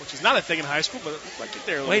 Which is not a thing in high school, but it looked like it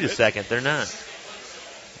there a little bit. Wait a second, they're not.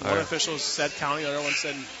 One official said counting, the other one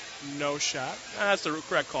said no shot. That's the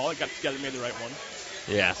correct call. I got together, made the right one.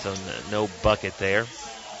 Yeah, so no bucket there.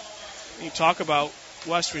 You talk about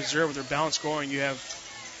Western Reserve with their balanced scoring. You have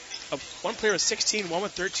one player with 16, one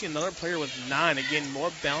with 13, another player with 9. Again, more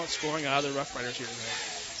balanced scoring out of the Rough Riders here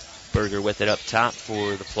tonight. Berger with it up top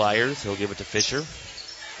for the Flyers. He'll give it to Fisher.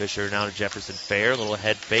 Fisher now to Jefferson Fair. A little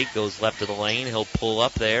head fake, goes left of the lane. He'll pull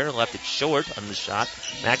up there, left it short on the shot.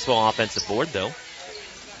 Maxwell offensive board, though.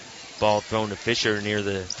 Ball thrown to Fisher near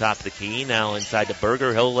the top of the key. Now inside to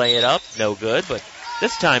Berger. He'll lay it up. No good, but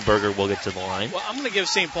this time Berger will get to the line. Well, I'm going to give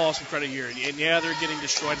St. Paul some credit here. And yeah, they're getting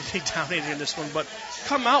destroyed and they dominated in this one, but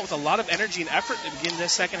come out with a lot of energy and effort to begin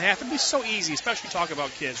this second half. It'd be so easy, especially talk about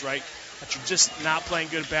kids, right? That you're just not playing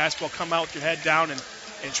good basketball. Come out with your head down and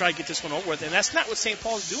try to get this one over with. And that's not what St.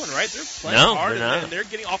 Paul's doing, right? They're playing hard and they're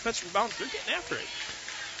getting offensive rebounds. They're getting after it.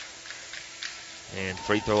 And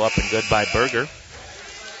free throw up and good by Berger.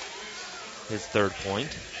 His third point.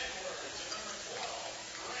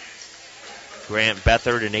 Grant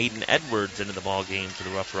Beathard and Aiden Edwards into the ball game for the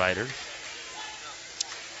Rough Riders.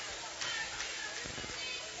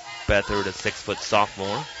 Beathard, a 6-foot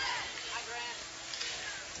sophomore.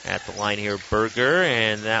 At the line here, Berger,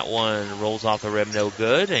 and that one rolls off the rim, no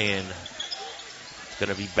good, and it's going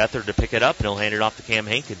to be Beathard to pick it up, and he'll hand it off to Cam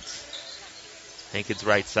Hankins. Hankins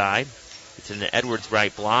right side. It's in the Edwards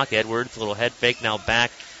right block. Edwards, a little head fake, now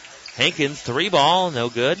back. Hankins, 3-ball, no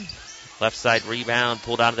good. Left side rebound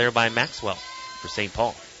pulled out of there by Maxwell for St.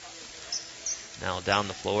 Paul. Now down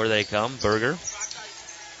the floor they come. Berger.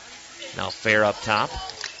 Now Fair up top.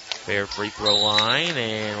 Fair free throw line,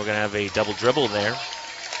 and we're going to have a double dribble there.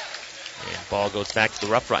 And ball goes back to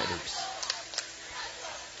the Rough Riders.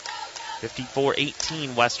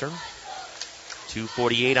 54-18 Western.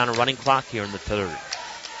 2:48 on a running clock here in the third.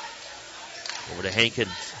 Over to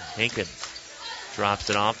Hankins. Hankins drops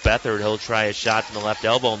it off. Beathard, he'll try a shot from the left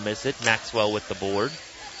elbow, miss it. Maxwell with the board.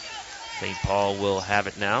 St. Paul will have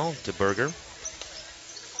it now to Berger.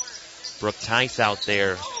 Brooke Tice out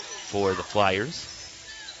there for the Flyers.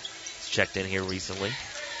 He's checked in here recently.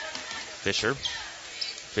 Fisher.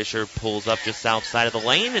 Fisher pulls up just outside of the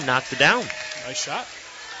lane and knocks it down. Nice shot.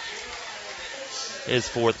 His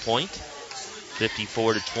fourth point.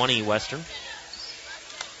 54-20 Western.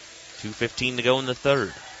 2:15 to go in the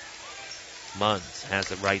third. Munns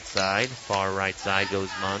has it right side. Far right side goes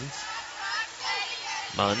Munns.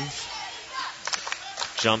 Munns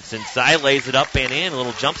jumps inside, lays it up and in. A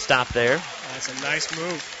little jump stop there. That's a nice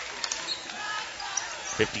move.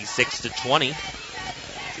 56-20.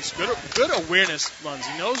 Just good awareness, Munns.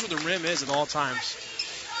 He knows where the rim is at all times.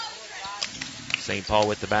 St. Paul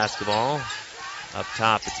with the basketball. Up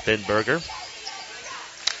top, it's Ben Berger.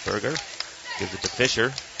 Berger gives it to Fisher.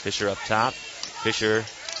 Fisher up top. Fisher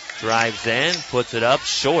drives in, puts it up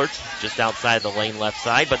short, just outside the lane left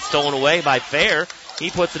side, but stolen away by Fair. He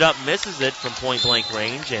puts it up, misses it from point-blank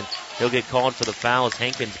range, and he'll get called for the foul as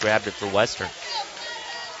Hankins grabbed it for Western.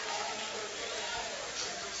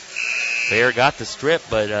 Fair got the strip,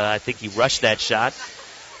 but I think he rushed that shot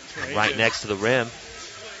right next to the rim.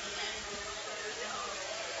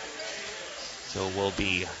 So we'll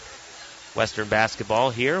be Western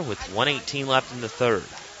basketball here with 1:18 left in the third.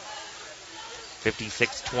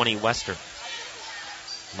 56-20 Western.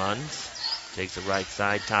 Munns takes it right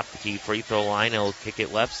side, top the key free throw line. He'll kick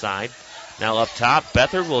it left side. Now up top,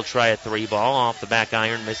 Beathard will try a 3-ball off the back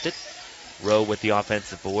iron, missed it. Rowe with the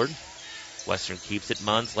offensive board. Western keeps it.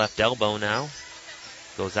 Munns left elbow now.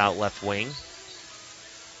 Goes out left wing.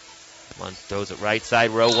 Munns throws it right side.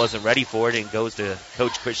 Rowe wasn't ready for it and goes to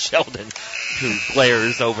Coach Chris Sheldon, who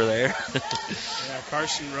glares over there. Yeah,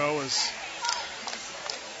 Carson Rowe is,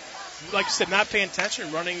 like you said, not paying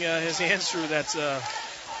attention, running his hands through that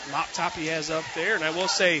mop top he has up there. And I will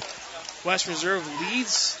say, West Reserve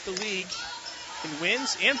leads the league in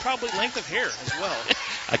wins and probably length of hair as well.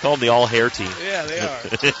 I call them the all-hair team. Yeah, they are.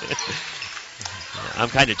 I'm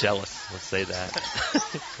kind of jealous. Let's say that.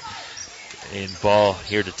 And ball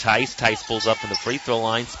here to Tice. Tice pulls up from the free throw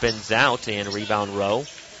line, spins out, and rebound Rowe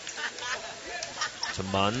to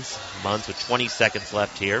Munns. Munns with 20 seconds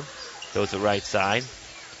left here. Goes to the right side.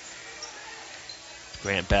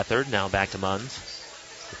 Grant Beathard now back to Munns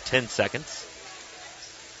with 10 seconds.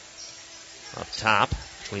 Up top,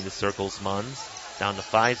 between the circles, Munns. Down to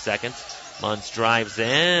 5 seconds. Munns drives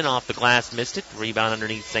in, off the glass, missed it. Rebound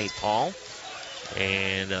underneath St. Paul.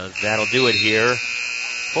 And that'll do it here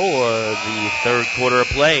for the third quarter of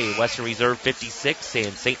play. Western Reserve 56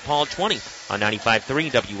 and St. Paul 20 on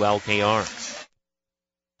 95.3 WLKR.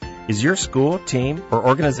 Is your school, team, or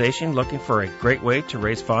organization looking for a great way to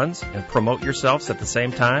raise funds and promote yourselves at the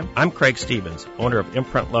same time? I'm Craig Stevens, owner of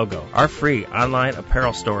Imprint Logo. Our free online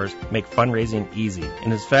apparel stores make fundraising easy.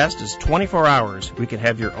 In as fast as 24 hours, we can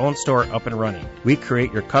have your own store up and running. We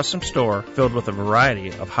create your custom store filled with a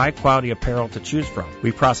variety of high-quality apparel to choose from.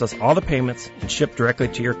 We process all the payments and ship directly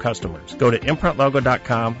to your customers. Go to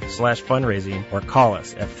imprintlogo.com/fundraising or call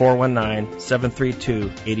us at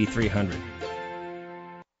 419-732-8300.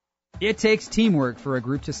 It takes teamwork for a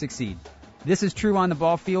group to succeed. This is true on the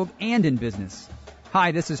ball field and in business.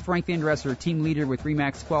 Hi, this is Frank Van Dresser, team leader with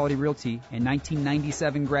RE/MAX Quality Realty and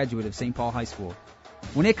 1997 graduate of St. Paul High School.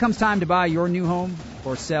 When it comes time to buy your new home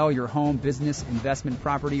or sell your home, business, investment,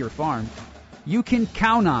 property, or farm, you can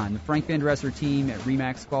count on the Frank Van Dresser team at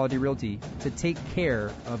RE/MAX Quality Realty to take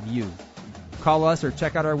care of you. Call us or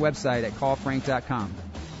check out our website at callfrank.com.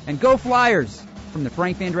 And go Flyers from the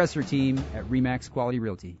Frank Van Dresser team at RE/MAX Quality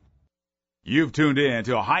Realty. You've tuned in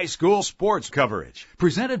to high school sports coverage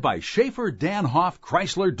presented by Schaefer Danhoff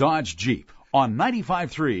Chrysler Dodge Jeep on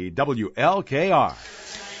 95.3 WLKR.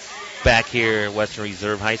 Back here at Western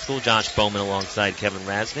Reserve High School, Josh Bowman alongside Kevin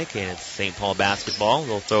Rasnick, and it's St. Paul basketball.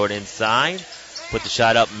 They'll throw it inside, put the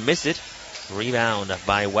shot up, miss it. Rebound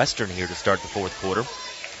by Western here to start the fourth quarter.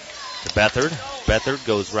 To Beathard. Beathard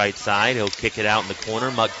goes right side. He'll kick it out in the corner.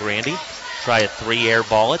 Muck Grandy try a three-air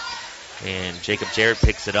ball it, and Jacob Jarrett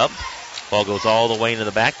picks it up. Ball goes all the way into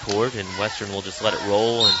the backcourt, and Western will just let it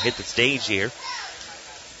roll and hit the stage here.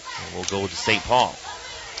 And we'll go to St. Paul.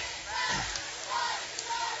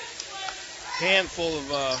 Handful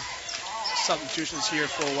of substitutions here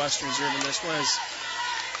for Western Reserve in this one, as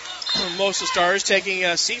most of the starters taking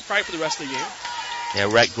a seat probably for the rest of the game. Yeah,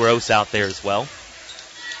 Rhett Gross out there as well.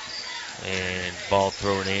 And ball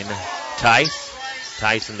thrown in.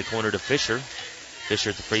 Tice in the corner to Fisher.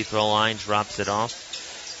 Fisher at the free throw line, drops it off.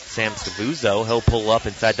 Sam Scavuzzo, he'll pull up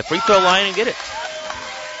inside the free throw line and get it.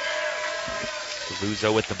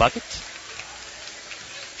 Scavuzzo with the bucket.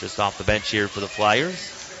 Just off the bench here for the Flyers.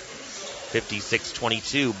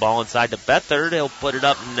 56-22, ball inside to Beathard. He'll put it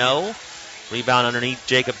up, no. Rebound underneath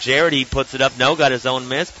Jacob Jarrett. He puts it up, no. Got his own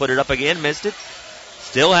miss. Put it up again, missed it.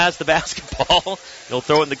 Still has the basketball. He'll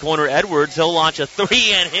throw it in the corner. Edwards, he'll launch a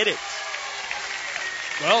three and hit it.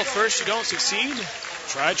 Well, first you don't succeed.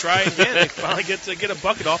 Try again. They finally get a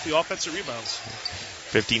bucket off the offensive rebounds.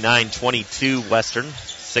 59-22 Western.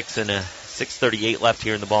 6:38 left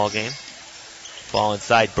here in the ball game. Ball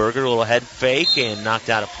inside Berger, a little head fake and knocked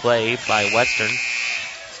out of play by Western.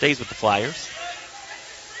 Stays with the Flyers.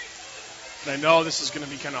 And I know this is going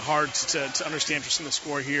to be kind of hard to understand for some of the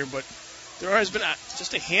score here, but there has been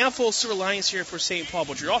just a handful of silver linings here for St. Paul,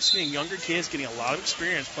 but you're also getting younger kids getting a lot of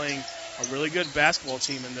experience playing a really good basketball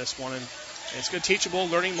team in this one, and it's a good teachable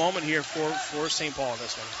learning moment here for St. Paul in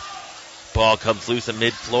this one. Ball comes loose at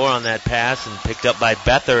mid-floor on that pass and picked up by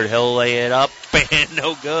Beathard. He'll lay it up and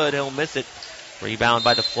no good. He'll miss it. Rebound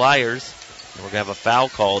by the Flyers. And we're going to have a foul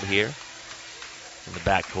called here in the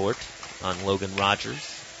backcourt on Logan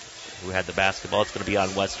Rogers, who had the basketball. It's going to be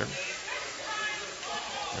on Western.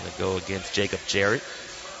 Going to go against Jacob Jarrett.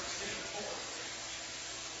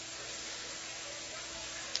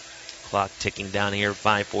 Clock ticking down here,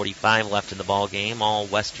 5:45 left in the ball game. All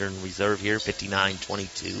Western Reserve here,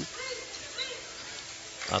 59-22.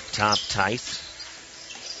 Up top, Tice.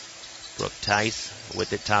 Brooke Tice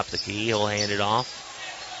with it, top the key. He'll hand it off.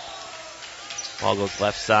 Ball goes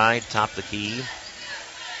left side, top the key.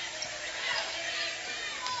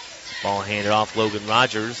 Ball handed off Logan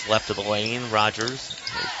Rogers, left of the lane. Rogers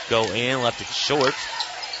go in, left it short.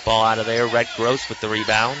 Ball out of there. Rhett Gross with the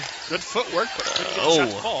rebound. Good footwork, but couldn't get the shot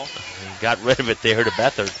to fall. Got rid of it there to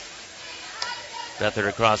Beathard. Beathard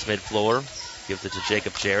across mid-floor. Gives it to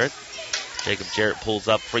Jacob Jarrett. Jacob Jarrett pulls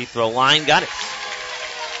up, free throw line. Got it.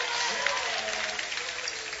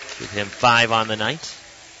 Give him 5 on the night.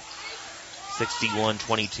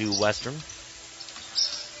 61-22 Western.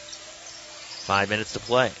 5 minutes to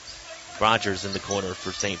play. Rogers in the corner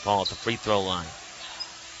for St. Paul at the free throw line.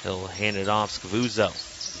 He'll hand it off Scavuzzo.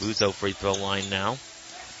 Scavuzzo free throw line now.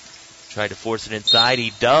 Tried to force it inside.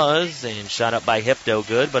 He does, and shot up by Hipto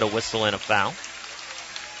good, but a whistle and a foul.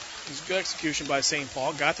 It was good execution by St.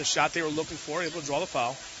 Paul. Got the shot they were looking for, able to draw the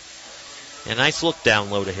foul. A nice look down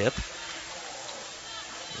low to Hip.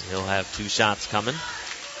 He'll have 2 shots coming.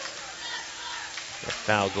 A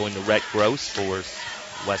foul going to Rhett Gross for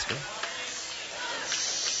Western.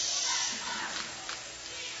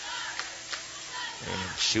 And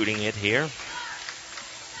shooting it here.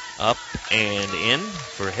 Up and in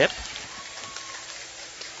for Hip.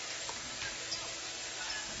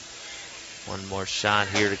 One more shot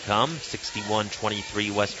here to come.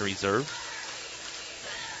 61-23 Western Reserve.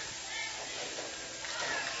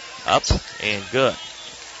 Up and good.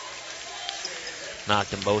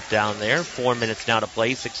 Knocked them both down there. 4 minutes now to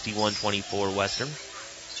play. 61-24 Western.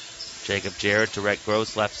 Jacob Jarrett to Rhett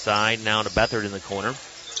Gross left side. Now to Beathard in the corner.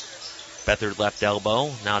 Beathard left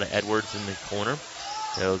elbow. Now to Edwards in the corner.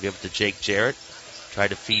 They'll give it to Jake Jarrett. Try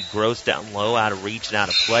to feed Gross down low, out of reach and out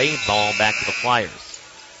of play. Ball back to the Flyers.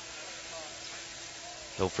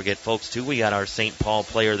 Don't forget, folks, too, we got our St. Paul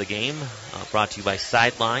Player of the Game brought to you by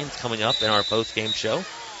Sidelines coming up in our post-game show.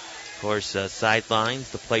 Of course,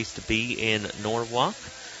 Sidelines, the place to be in Norwalk.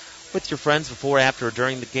 With your friends before, after, or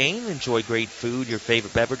during the game. Enjoy great food, your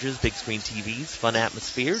favorite beverages, big screen TVs, fun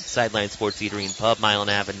atmosphere. Sideline Sports Eatery and Pub, Mile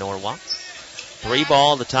and Ave in Norwalk.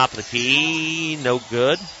 3-ball, the top of the key, no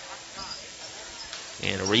good.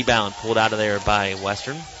 And a rebound pulled out of there by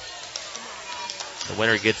Western. The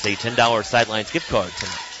winner gets a $10 Sidelines gift card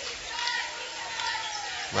tonight.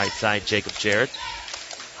 Right side, Jacob Jarrett.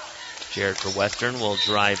 Jarrett for Western will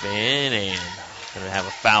drive in and going to have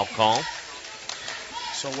a foul call.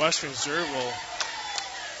 So Western Reserve will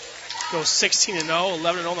go 16-0,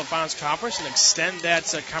 11-0 in the Finals Conference, and extend that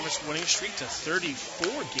conference winning streak to 34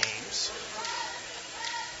 games.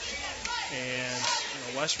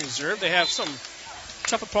 And Western Reserve, they have some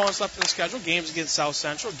tough opponents left in the schedule. Games against South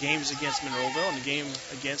Central, games against Monroeville, and a game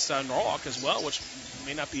against Norwalk as well, which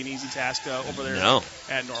may not be an easy task over there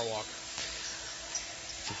at Norwalk.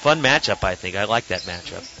 It's a fun matchup, I think. I like that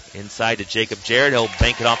matchup. Inside to Jacob Jarrett. He'll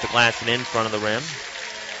bank it off the glass and in front of the rim.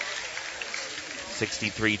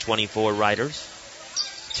 63-24 Riders.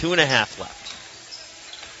 2.5 left.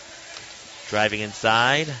 Driving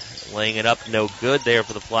inside, laying it up, no good there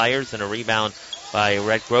for the Flyers, and a rebound by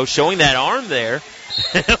Rhett Gross. Showing that arm there.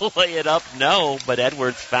 Lay it up, no, but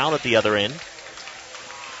Edwards fouled at the other end. Of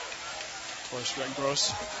course, Rhett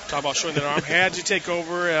Gross, talk about showing that arm, had to take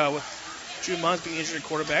over with Jude Munns being injured at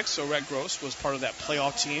quarterback, so Rhett Gross was part of that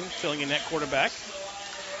playoff team, filling in that quarterback.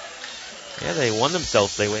 Yeah, they won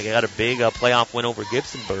themselves. They got a big playoff win over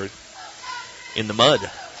Gibsonburg in the mud.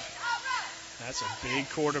 That's a big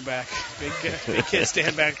quarterback. Big kid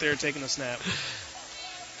stand back there taking the snap.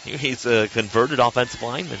 He's a converted offensive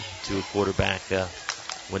lineman to a quarterback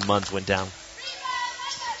when Munns went down.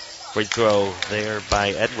 Free throw there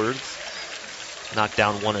by Edwards. Knocked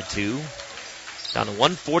down 1 of 2. Down to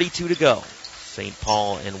 1:42 to go. St.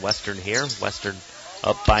 Paul and Western here. Western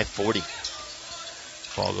up by 40.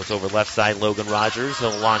 Ball goes over left side, Logan Rogers.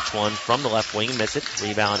 He'll launch one from the left wing, miss it.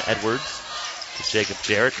 Rebound Edwards to Jacob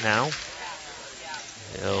Jarrett now.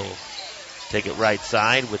 He'll take it right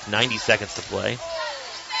side with 90 seconds to play.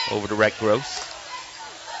 Over to Rhett Gross.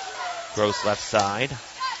 Gross left side.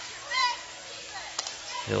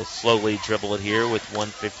 He'll slowly dribble it here with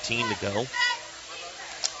 1:15 to go.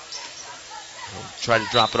 He'll try to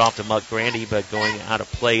drop it off to Muck Grandy, but going out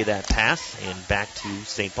of play that pass and back to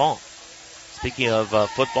St. Paul. Speaking of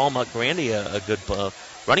football, Muck Grandy, a good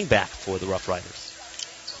running back for the Rough Riders.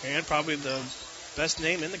 And probably the best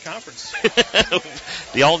name in the conference.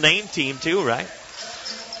 The all-name team, too, right?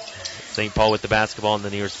 St. Paul with the basketball on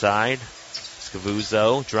the near side.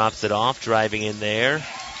 Scavuzzo drops it off, driving in there.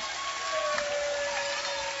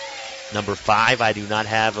 Number 5, I do not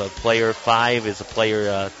have a player. 5 is a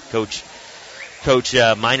player Coach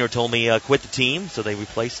Minor told me quit the team, so they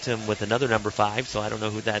replaced him with another number 5, so I don't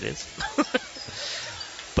know who that is.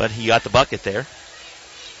 But he got the bucket there.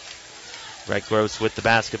 Rhett Gross with the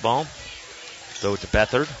basketball. Throw it to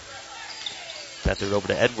Beathard. Beathard over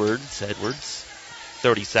to Edwards. Edwards,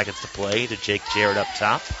 30 seconds to play to Jake Jarrett up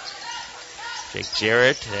top. Jake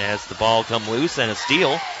Jarrett has the ball come loose and a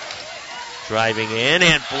steal. Driving in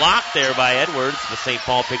and blocked there by Edwards, but St.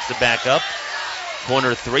 Paul picks it back up.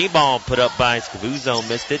 Corner 3 ball put up by Scavuzzo,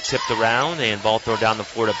 missed it, tipped around, and ball thrown down the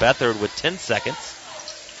floor to Beathard with 10 seconds.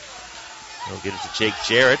 He'll get it to Jake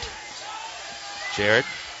Jarrett. Jarrett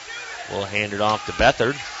will hand it off to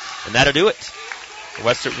Beathard, and that'll do it. The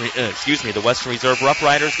Western Reserve Rough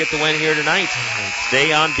Riders get the win here tonight and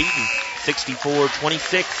stay unbeaten,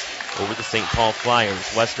 64-26 over the St. Paul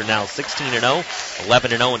Flyers. Western now 16-0,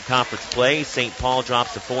 11-0 in conference play. St. Paul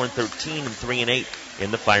drops to 4-13 and 3-8 in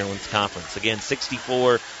the Firelands Conference. Again,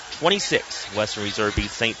 64-26. Western Reserve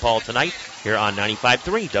beats St. Paul tonight here on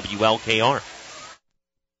 95.3 WLKR.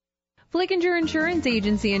 Flickinger Insurance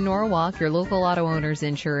Agency in Norwalk, your local auto owners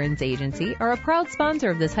insurance agency, are a proud sponsor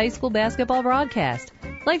of this high school basketball broadcast.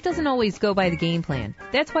 Life doesn't always go by the game plan.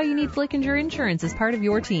 That's why you need Flickinger Insurance as part of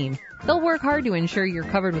your team. They'll work hard to ensure you're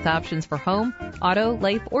covered with options for home, auto,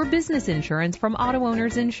 life, or business insurance from Auto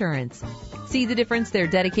Owners Insurance. See the difference their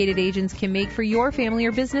dedicated agents can make for your family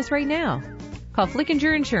or business right now. Call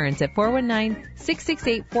Flickinger Insurance at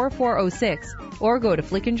 419-668-4406 or go to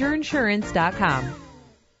flickingerinsurance.com.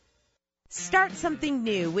 Start something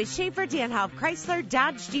new with Schaefer Danhoff Chrysler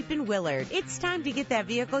Dodge Jeep and Willard. It's time to get that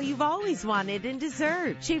vehicle you've always wanted and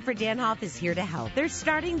deserved. Schaefer Danhoff is here to help. They're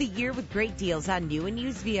starting the year with great deals on new and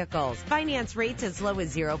used vehicles. Finance rates as low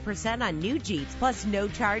as 0% on new Jeeps, plus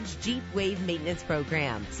no-charge Jeep Wave maintenance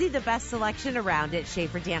program. See the best selection around at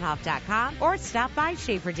SchaeferDanhoff.com or stop by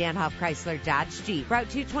Schaefer Danhoff Chrysler Dodge Jeep, Route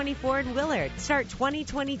 224 in Willard. Start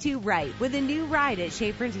 2022 right with a new ride at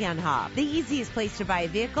Schaefer Danhoff. The easiest place to buy a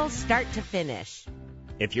vehicle, start to finish.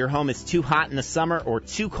 If your home is too hot in the summer or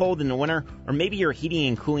too cold in the winter, or maybe your heating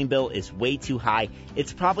and cooling bill is way too high,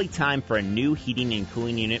 it's probably time for a new heating and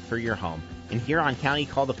cooling unit for your home. In Huron County,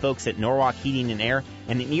 call the folks at Norwalk Heating and Air,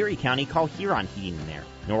 and in Erie County, call Huron Heating and Air.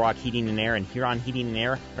 Norwalk Heating and Air and Huron Heating and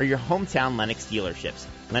Air are your hometown Lennox dealerships.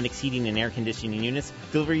 Lennox Heating and Air Conditioning units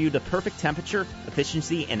deliver you the perfect temperature,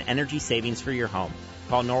 efficiency, and energy savings for your home.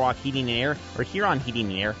 Call Norwalk Heating and Air or Huron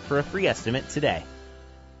Heating and Air for a free estimate today.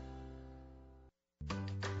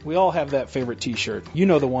 We all have that favorite t-shirt. You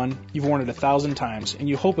know the one. You've worn it 1,000 times, and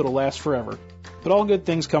you hope it'll last forever. But all good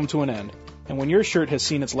things come to an end. And when your shirt has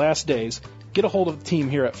seen its last days, get a hold of the team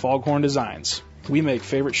here at Foghorn Designs. We make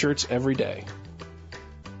favorite shirts every day.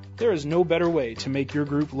 There is no better way to make your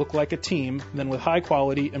group look like a team than with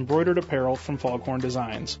high-quality embroidered apparel from Foghorn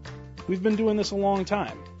Designs. We've been doing this a long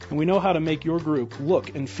time, and we know how to make your group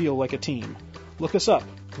look and feel like a team. Look us up.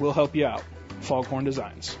 We'll help you out. Foghorn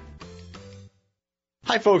Designs.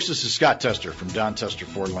 Hi folks, this is Scott Tester from Don Tester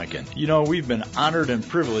Ford Lincoln. You know, we've been honored and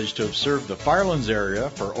privileged to have served the Firelands area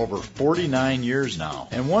for over 49 years now.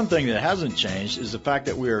 And one thing that hasn't changed is the fact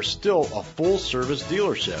that we are still a full-service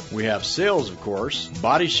dealership. We have sales, of course,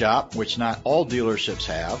 body shop, which not all dealerships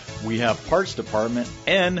have. We have parts department,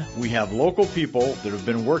 and we have local people that have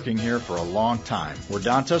been working here for a long time. We're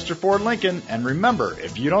Don Tester Ford Lincoln, and remember,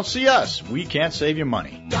 if you don't see us, we can't save you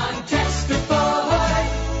money. Don Tester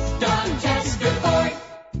Ford, Don Tester Ford.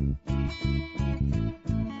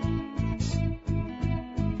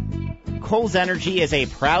 Kohl's Energy is a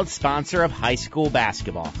proud sponsor of high school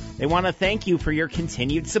basketball. They want to thank you for your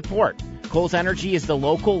continued support. Kohl's Energy is the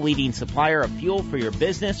local leading supplier of fuel for your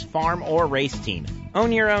business, farm, or race team.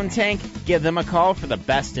 Own your own tank? Give them a call for the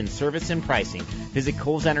best in service and pricing. Visit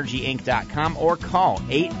KohlsEnergyInc.com or call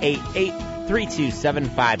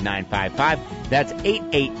 888-327-5955. That's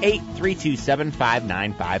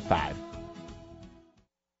 888-327-5955.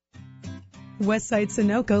 Westside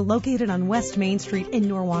Sunoco, located on West Main Street in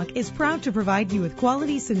Norwalk, is proud to provide you with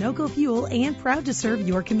quality Sunoco fuel and proud to serve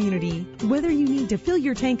your community. Whether you need to fill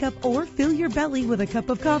your tank up or fill your belly with a cup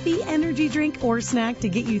of coffee, energy drink, or snack to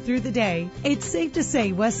get you through the day, it's safe to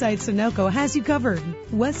say Westside Sunoco has you covered.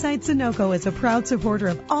 Westside Sunoco is a proud supporter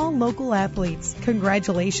of all local athletes.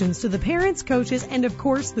 Congratulations to the parents, coaches, and of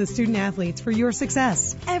course the student athletes for your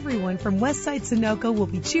success. Everyone from Westside Sunoco will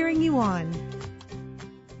be cheering you on.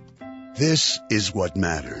 This is what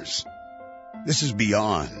matters. This is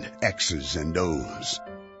beyond X's and O's.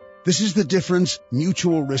 This is the difference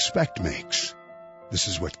mutual respect makes. This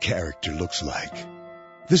is what character looks like.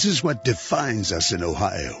 This is what defines us in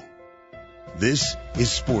Ohio. This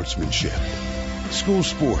is sportsmanship. School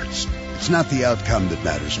sports. It's not the outcome that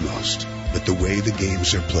matters most, but the way the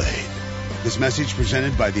games are played. This message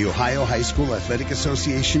presented by the Ohio High School Athletic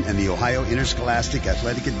Association and the Ohio Interscholastic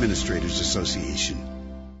Athletic Administrators Association.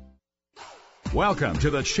 Welcome to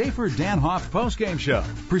the Schaefer Danhoff postgame show,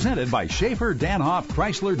 presented by Schaefer Danhoff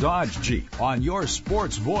Chrysler Dodge Jeep on your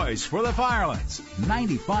sports voice for the Firelands,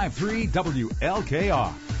 95.3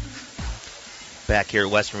 WLKR. Back here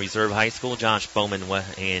at Western Reserve High School, Josh Bowman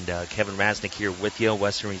and Kevin Rasnick here with you.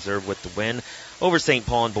 Western Reserve with the win over St.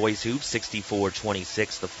 Paul in boys hoops,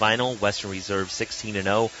 64-26. The final, Western Reserve 16-0,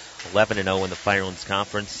 11-0 in the Firelands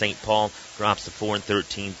Conference. St. Paul drops to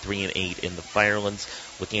 4-13, 3-8 in the Firelands.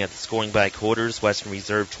 Looking at the scoring by quarters, Western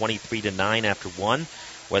Reserve 23-9 after one.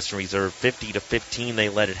 Western Reserve 50-15. They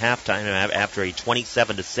led at halftime after a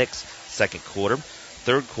 27-6 second quarter.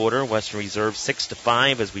 Third quarter, Western Reserve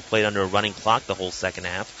 6-5 as we played under a running clock the whole second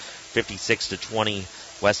half. 56-20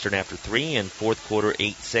 Western after three, and fourth quarter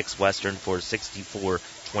 8-6 Western for a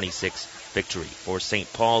 64-26 victory. For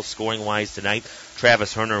St. Paul, scoring-wise tonight,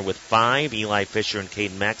 Travis Herner with 5, Eli Fisher and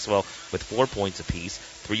Caden Maxwell with 4 points apiece.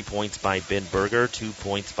 3 points by Ben Berger, 2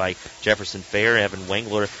 points by Jefferson Fair, Evan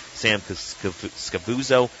Wengler, Sam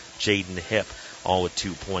Scavuzzo, Jaden Hipp, all with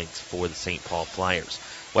 2 points for the St. Paul Flyers.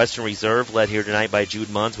 Western Reserve led here tonight by Jude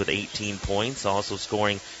Munns with 18 points, also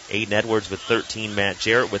scoring Aiden Edwards with 13, Matt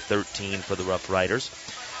Jarrett with 13 for the Rough Riders.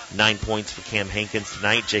 9 points for Cam Hankins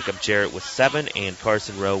tonight, Jacob Jarrett with 7, and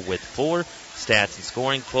Carson Rowe with 4. stats and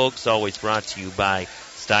scoring, folks. Always brought to you by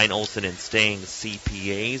Stein Olson and Stang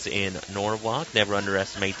CPAs in Norwalk. Never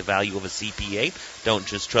underestimate the value of a CPA. Don't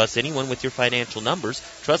just trust anyone with your financial numbers.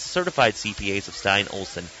 Trust the certified CPAs of Stein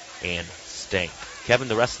Olson and Stang. Kevin,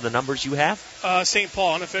 the rest of the numbers you have? St.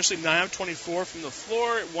 Paul unofficially 9 of 24 from the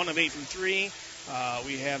floor, 1 of 8 from 3.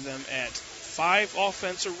 We have them at 5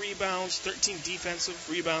 offensive rebounds, 13 defensive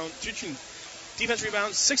rebounds,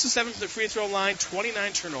 6 of 7 from the free throw line,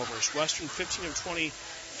 29 turnovers. Western 15 of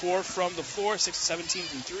 24 from the floor, 6 of 17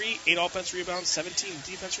 from 3, 8 offensive rebounds, 17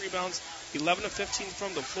 defensive rebounds, 11 of 15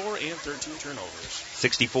 from the floor, and 13 turnovers.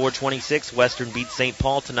 64-26, Western beats St.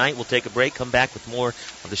 Paul tonight. We'll take a break, come back with more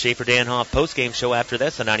of the Schaefer-Danhoff postgame show after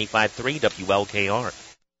this on 95.3 WLKR.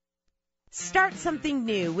 Start something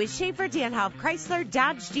new with Schaefer-Danhoff Chrysler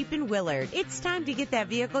Dodge Jeep in Willard. It's time to get that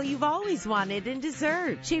vehicle you've always wanted and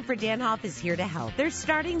deserved. Schaefer-Danhoff is here to help. They're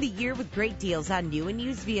starting the year with great deals on new and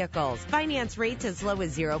used vehicles. Finance rates as low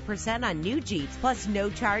as 0% on new Jeeps, plus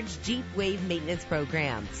no-charge Jeep Wave maintenance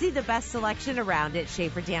program. See the best selection around at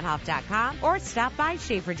SchaeferDanhoff.com or stop by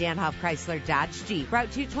Schaefer-Danhoff Chrysler Dodge Jeep,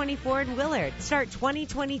 Route 224 in Willard. Start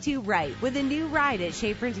 2022 right with a new ride at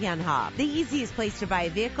Schaefer-Danhoff. The easiest place to buy a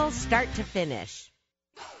vehicle, start to finish.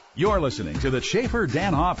 You're listening to the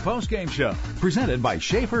Schaefer-Danhoff postgame show, presented by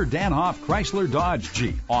Schaefer-Danhoff Chrysler Dodge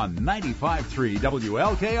Jeep on 95.3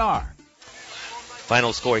 WLKR.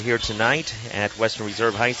 Final score here tonight at Western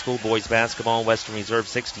Reserve High School. Boys basketball, Western Reserve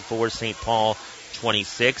 64, St. Paul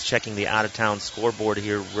 26. Checking the out-of-town scoreboard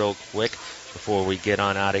here real quick before we get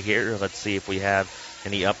on out of here. Let's see if we have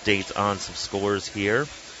any updates on some scores here.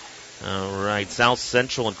 All right, South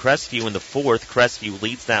Central and Crestview in the fourth. Crestview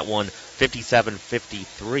leads that one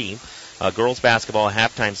 57-53. Girls basketball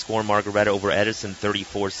halftime score, Margaretta over Edison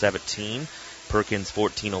 34-17. Perkins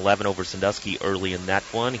 14-11 over Sandusky early in that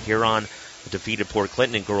one. Huron defeated Port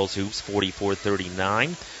Clinton in girls hoops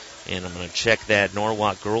 44-39. And I'm going to check that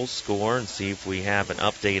Norwalk girls score and see if we have an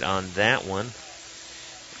update on that one.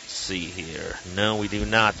 Let's see here. No, we do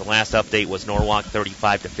not. The last update was Norwalk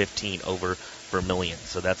 35-15 over Vermilion.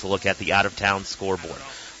 So that's a look at the out-of-town scoreboard.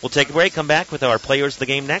 We'll take a break, come back with our players of the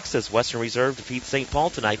game next as Western Reserve defeats St. Paul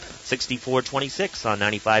tonight 64-26 on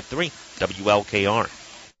 95.3 WLKR.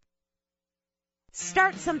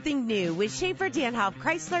 Start something new with Schaefer-Danhoff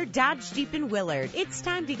Chrysler Dodge Jeep in Willard. It's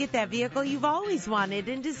time to get that vehicle you've always wanted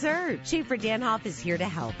and deserved. Schaefer-Danhoff is here to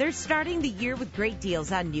help. They're starting the year with great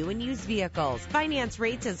deals on new and used vehicles. Finance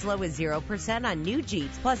rates as low as 0% on new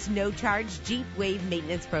Jeeps, plus no-charge Jeep Wave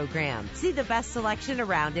maintenance program. See the best selection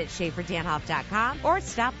around at SchaeferDanhoff.com or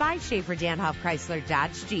stop by Schaefer-Danhoff Chrysler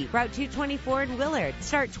Dodge Jeep, Route 224 in Willard.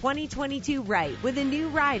 Start 2022 right with a new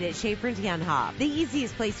ride at Schaefer-Danhoff. The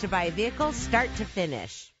easiest place to buy a vehicle, start to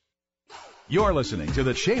finish. You're listening to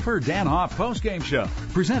the Schaefer-Danhoff postgame show,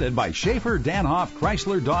 presented by Schaefer-Danhoff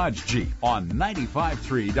Chrysler Dodge Jeep on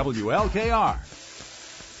 95.3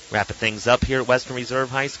 WLKR. Wrapping things up here at Western Reserve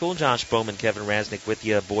High School. Josh Bowman, Kevin Rasnick with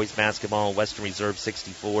you. Boys basketball, Western Reserve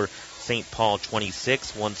 64, St. Paul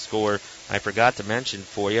 26. One score I forgot to mention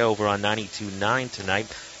for you over on 92.9 tonight.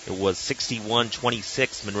 It was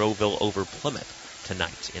 61-26 Monroeville over Plymouth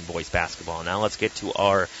tonight in boys basketball. Now let's get to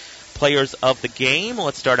our players of the game.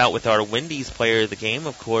 Let's start out with our Wendy's player of the game.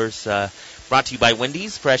 Of course, brought to you by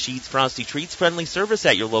Wendy's. Fresh eats, frosty treats, friendly service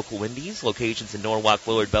at your local Wendy's. Locations in Norwalk,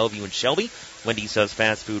 Willard, Bellevue, and Shelby. Wendy's does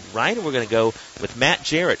fast food right. And we're going to go with Matt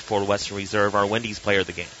Jarrett for Western Reserve, our Wendy's player of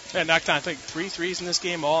the game. Yeah, knocked down, I think, 3 threes in this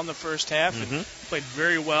game, all in the first half. And played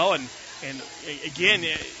very well. And again,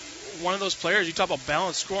 one of those players, you talk about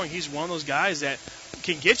balanced scoring, he's one of those guys that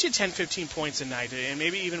can get you 10, 15 points a night, and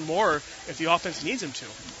maybe even more if the offense needs him to.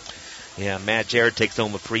 Yeah, Matt Jarrett takes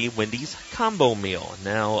home a free Wendy's combo meal.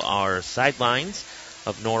 Now our Sidelines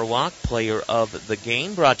of Norwalk player of the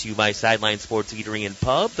game, brought to you by Sideline Sports Eatery and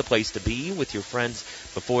Pub, the place to be with your friends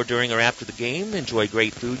before, during, or after the game. Enjoy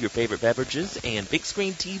great food, your favorite beverages, and big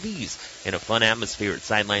screen TVs in a fun atmosphere at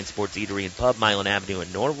Sideline Sports Eatery and Pub, Milan Avenue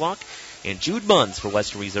in Norwalk. And Jude Munns for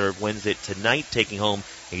Western Reserve wins it tonight, taking home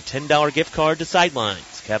a $10 gift card to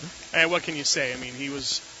Sidelines. Kevin? And what can you say? I mean,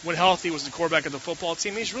 when healthy, was the quarterback of the football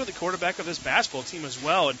team. He's really the quarterback of this basketball team as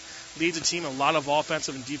well, and leads the team in a lot of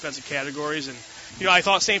offensive and defensive categories. And, I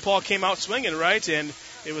thought St. Paul came out swinging, right? And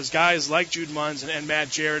it was guys like Jude Munns and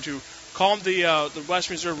Matt Jarrett who calmed the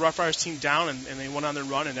Western Reserve Rough Riders team down, and they went on their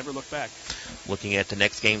run and never looked back. Looking at the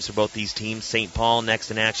next games for both these teams, St. Paul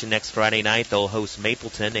next in action next Friday night. They'll host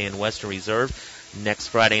Mapleton, and Western Reserve next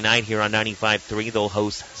Friday night here on 95.3. They'll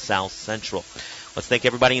host South Central. Let's thank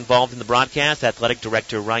everybody involved in the broadcast. Athletic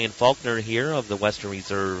Director Ryan Faulkner here of the Western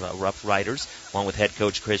Reserve Rough Riders, along with head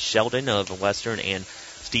coach Chris Sheldon of Western, and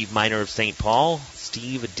Steve Miner of St. Paul.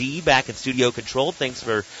 Steve D back in studio control. Thanks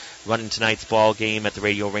for running tonight's ball game at the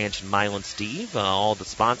Radio Ranch in Milan, Steve. All the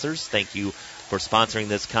sponsors, thank you for sponsoring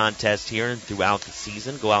this contest here and throughout the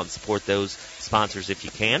season. Go out and support those sponsors if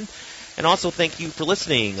you can. And also thank you for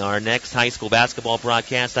listening. Our next high school basketball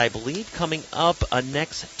broadcast, I believe, coming up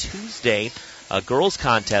next Tuesday. A girls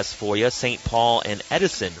contest for you, St. Paul and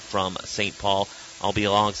Edison from St. Paul. I'll be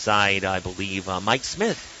alongside, I believe, Mike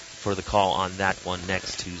Smith for the call on that one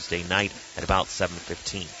next Tuesday night at about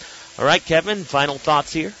 7:15. All right, Kevin, final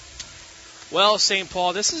thoughts here? Well, St.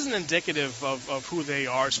 Paul, this isn't indicative of who they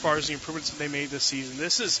are as far as the improvements that they made this season.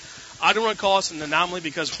 This is, I don't want to call this an anomaly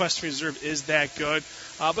because Western Reserve is that good.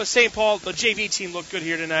 But St. Paul, the JV team looked good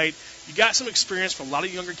here tonight. You got some experience from a lot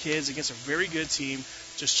of younger kids against a very good team.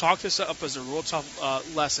 Just chalk this up as a real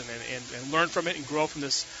tough lesson and learn from it and grow from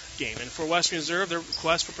this game. And for Western Reserve, their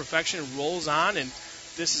quest for perfection rolls on. And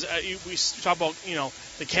this is we talk about,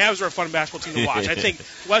 the Cavs are a fun basketball team to watch. I think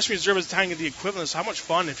Western Reserve is kind of the equivalent of how much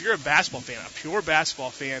fun, if you're a basketball fan, a pure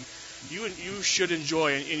basketball fan, you should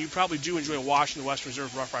enjoy, and you probably do enjoy watching the Western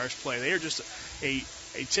Reserve Rough Riders play. They are just a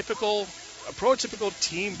prototypical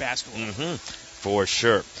team basketball. Mm-hmm. For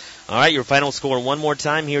sure. All right, your final score one more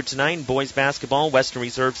time here tonight. Boys basketball, Western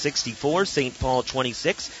Reserve 64, St. Paul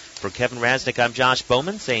 26. For Kevin Rasnick, I'm Josh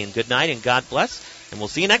Bowman saying good night and God bless. And we'll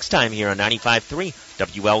see you next time here on 95.3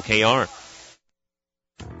 WLKR.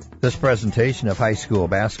 This presentation of high school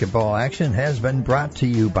basketball action has been brought to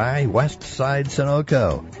you by Westside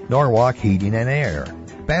Sunoco, Norwalk Heating and Air,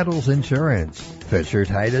 Battles Insurance, Fisher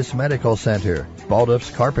Titus Medical Center, Balduff's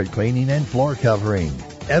Carpet Cleaning and Floor Covering,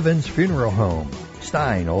 Evans Funeral Home,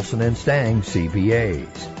 Stein, Olson and Stang CPAs,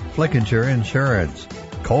 Flickinger Insurance,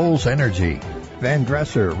 Coles Energy, Van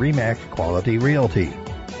Dresser Remax Quality Realty,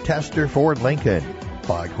 Tester Ford Lincoln,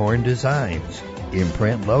 Foghorn Designs,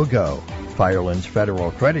 Imprint Logo, Firelands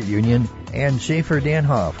Federal Credit Union, and Schaefer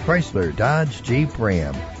Danhoff Chrysler Dodge Jeep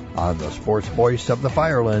Ram on the sports voice of the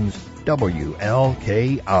Firelands,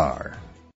 WLKR.